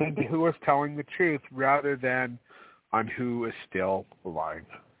into who is telling the truth rather than on who is still alive.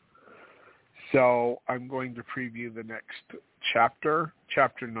 So I'm going to preview the next chapter,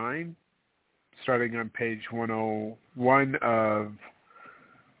 chapter 9, starting on page 101 of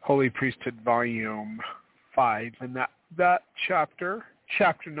Holy Priesthood, volume 5. And that chapter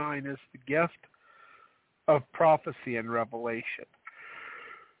 9, is the gift of prophecy and revelation.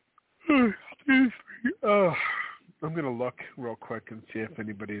 Excuse me. I'm going to look real quick and see if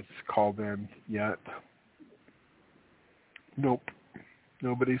anybody's called in yet. Nope.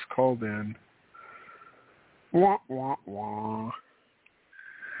 Nobody's called in. Wah, wah, wah.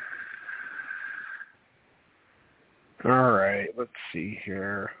 All right, let's see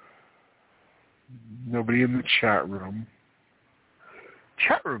here. Nobody in the chat room.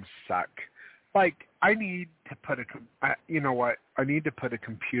 Chat rooms suck. Like, I need to put I need to put a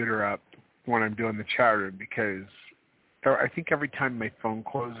computer up when I'm doing the chat room, because I think every time my phone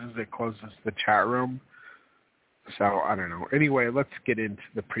closes, it closes the chat room. So, I don't know. Anyway, let's get into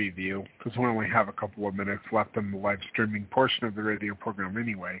the preview, because we only have a couple of minutes left on the live streaming portion of the radio program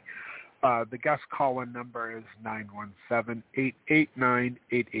anyway. The guest call-in number is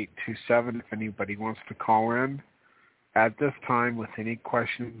 917-889-8827 if anybody wants to call in at this time with any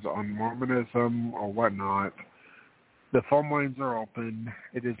questions on Mormonism or whatnot. The phone lines are open.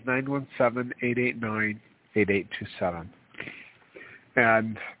 It is 917-889-8827.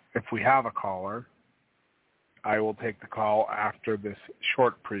 And if we have a caller, I will take the call after this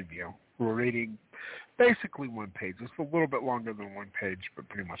short preview. We're reading basically one page. It's a little bit longer than one page, but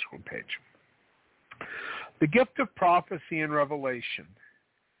pretty much one page. The gift of prophecy and revelation.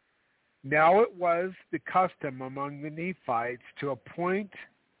 Now it was the custom among the Nephites to appoint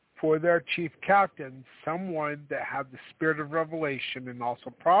for their chief captains someone that had the spirit of revelation and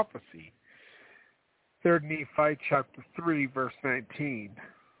also prophecy. 3 Nephi chapter 3, verse 19.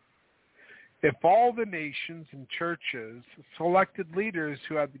 If all the nations and churches selected leaders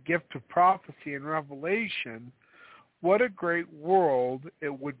who had the gift of prophecy and revelation, what a great world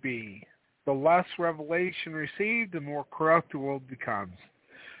it would be. The less revelation received, the more corrupt the world becomes.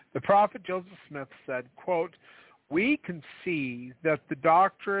 The prophet Joseph Smith said, quote, "We can see that the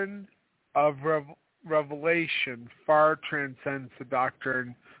doctrine of revelation far transcends the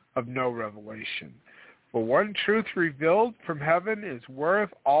doctrine of no revelation. For one truth revealed from heaven is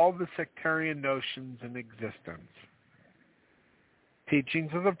worth all the sectarian notions in existence."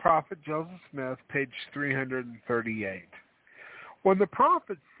 Teachings of the Prophet Joseph Smith, page 338. When the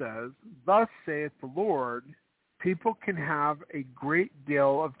prophet says, "Thus saith the Lord," people can have a great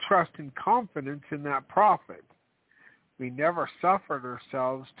deal of trust and confidence in that prophet. We never suffered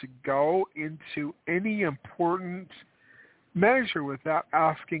ourselves to go into any important measure without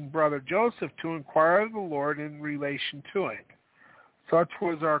asking Brother Joseph to inquire of the Lord in relation to it. Such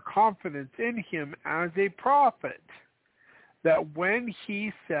was our confidence in him as a prophet, that when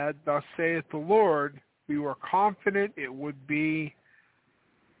he said, "Thus saith the Lord," we were confident it would be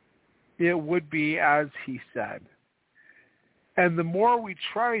as he said. And the more we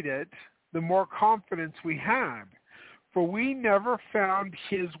tried it, the more confidence we had. For we never found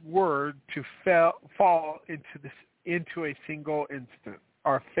his word to fall into a single instant,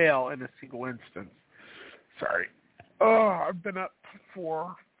 or fail in a single instance. Sorry. I've been up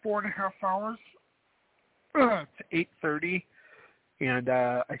for 4.5 hours. It's 8:30, and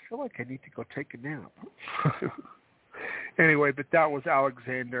I feel like I need to go take a nap. Anyway, but that was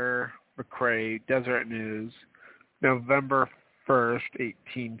Alexander McCrae, Deseret News, November 1st,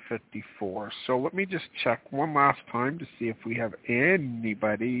 1854. So let me just check one last time to see if we have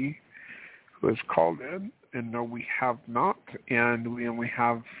anybody who has called in. And no, we have not. And we only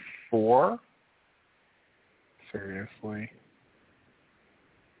have 4. Seriously.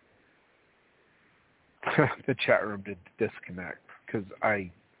 The chat room did disconnect because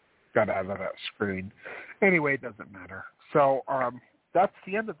I got out of that screen. Anyway, it doesn't matter. So that's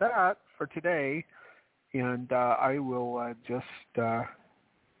the end of that for today. And I will just play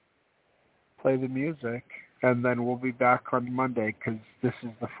the music. And then we'll be back on Monday because this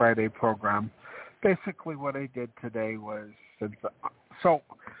is the Friday program. Basically what I did today was, so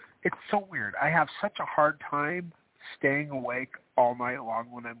it's so weird. I have such a hard time staying awake all night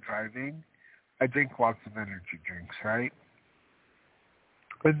long when I'm driving. I drink lots of energy drinks, right?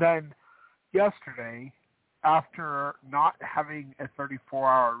 And then yesterday, after not having a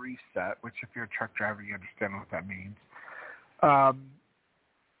 34-hour reset, which if you're a truck driver, you understand what that means,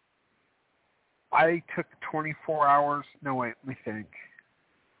 I took 24 hours. No, wait, let me think.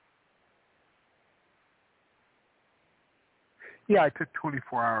 Yeah, I took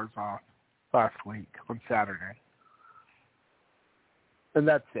 24 hours off last week on Saturday. And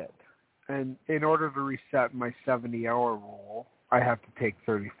that's it. And in order to reset my 70-hour rule, I have to take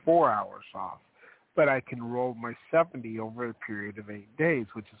 34 hours off. But I can roll my 70 over a period of 8 days,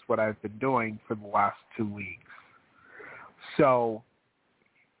 which is what I've been doing for the last 2 weeks. So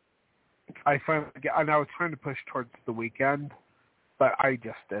I finally and I was trying to push towards the weekend, but I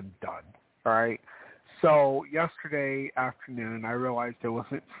just am done. All right. So yesterday afternoon, I realized I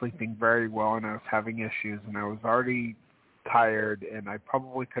wasn't sleeping very well, and I was having issues, and I was already tired, and I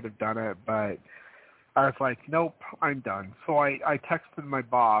probably could have done it, but I was like, nope, I'm done. So I texted my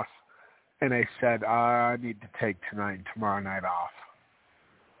boss, and I said, I need to take tonight and tomorrow night off.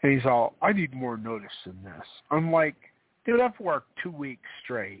 And he's all, I need more notice than this. I'm like, dude, I've worked 2 weeks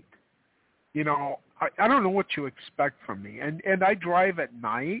straight. You know, I don't know what you expect from me. And I drive at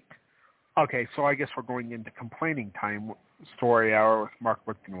night. Okay, so I guess we're going into complaining time, story hour with Mark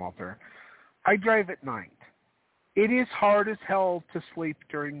Lichtenwalter. I drive at night. It is hard as hell to sleep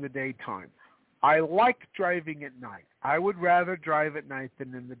during the daytime. I like driving at night. I would rather drive at night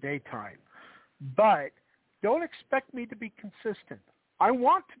than in the daytime. But don't expect me to be consistent. I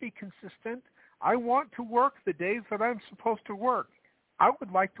want to be consistent. I want to work the days that I'm supposed to work. I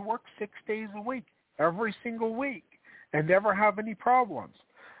would like to work 6 days a week, every single week, and never have any problems.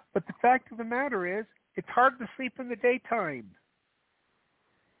 But the fact of the matter is, it's hard to sleep in the daytime.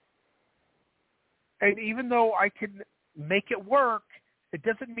 And even though I can make it work, it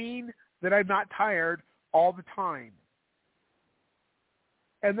doesn't mean that I'm not tired all the time.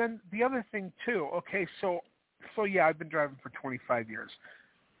 And then the other thing, too, okay, so yeah, I've been driving for 25 years.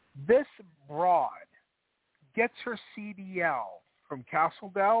 This broad gets her CDL from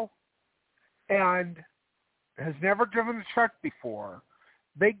Castledale and has never driven a truck before.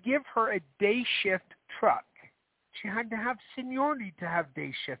 They give her a day shift truck. She had to have seniority to have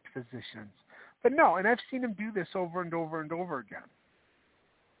day shift positions. But no, and I've seen them do this over and over and over again.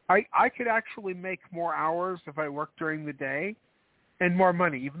 I could actually make more hours if I work during the day and more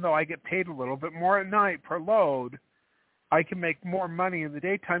money, even though I get paid a little bit more at night per load. I can make more money in the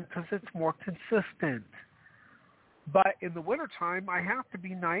daytime because it's more consistent. But in the wintertime, I have to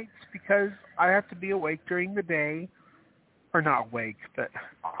be nights because I have to be awake during the day. Or not awake, but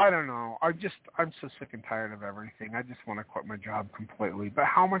I don't know. I'm so sick and tired of everything. I just want to quit my job completely. But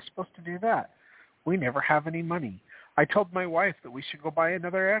how am I supposed to do that? We never have any money. I told my wife that we should go buy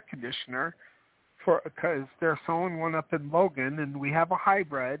another air conditioner because they're selling one up in Logan, and we have a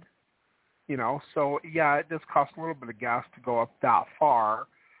hybrid. So yeah, it does cost a little bit of gas to go up that far.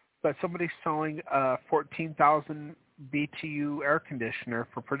 But somebody's selling a 14,000 BTU air conditioner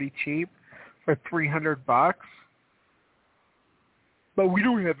for pretty cheap, for $300. But we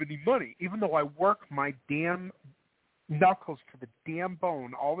don't have any money, even though I work my damn knuckles to the damn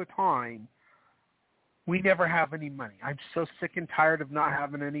bone all the time. We never have any money. I'm so sick and tired of not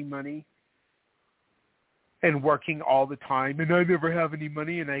having any money and working all the time, and I never have any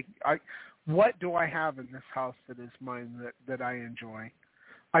money. And I what do I have in this house that is mine that I enjoy?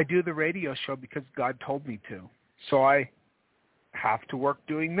 I do the radio show because God told me to, so I have to work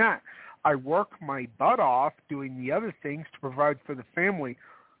doing that. I work my butt off doing the other things to provide for the family.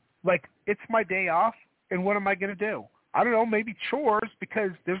 Like, it's my day off, and what am I going to do? I don't know, maybe chores,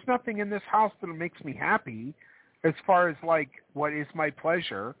 because there's nothing in this house that makes me happy as far as, like, what is my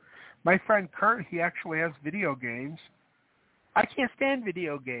pleasure. My friend Kurt, he actually has video games. I can't stand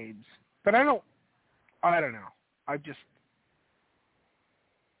video games, but I don't know. I'm just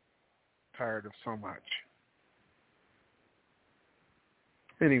tired of so much.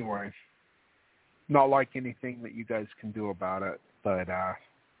 Anyway. Not like anything that you guys can do about it, but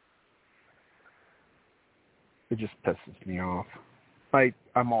it just pisses me off.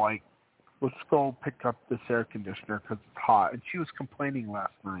 I'm like, let's go pick up this air conditioner because it's hot. And she was complaining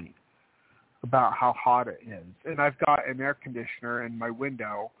last night about how hot it is. And I've got an air conditioner in my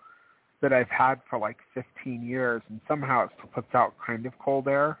window that I've had for like 15 years, and somehow it still puts out kind of cold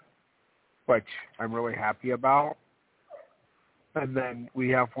air, which I'm really happy about. And then we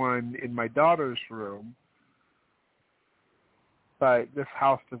have one in my daughter's room, but this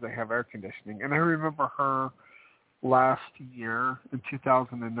house doesn't have air conditioning. And I remember her last year in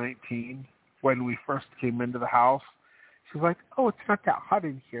 2019 when we first came into the house. She was like, "Oh, it's not that hot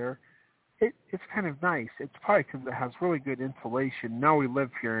in here. It's kind of nice. It's probably because it has really good insulation." Now we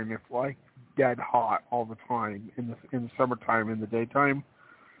live here, and it's like dead hot all the time in the summertime in the daytime.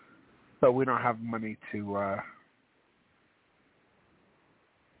 But we don't have money to.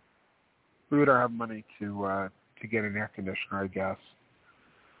 We don't have money to get an air conditioner, I guess,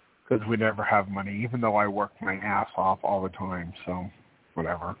 because we never have money, even though I work my ass off all the time, so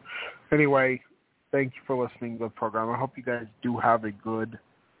whatever. Anyway, thank you for listening to the program. I hope you guys do have a good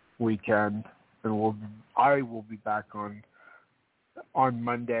weekend, and I will be back on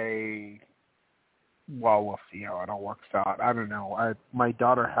Monday. Well, we'll see how it all works out. I don't know. My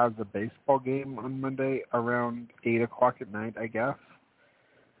daughter has a baseball game on Monday around 8 o'clock at night, I guess.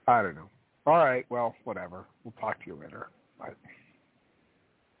 I don't know. All right, well, whatever. We'll talk to you later. Bye.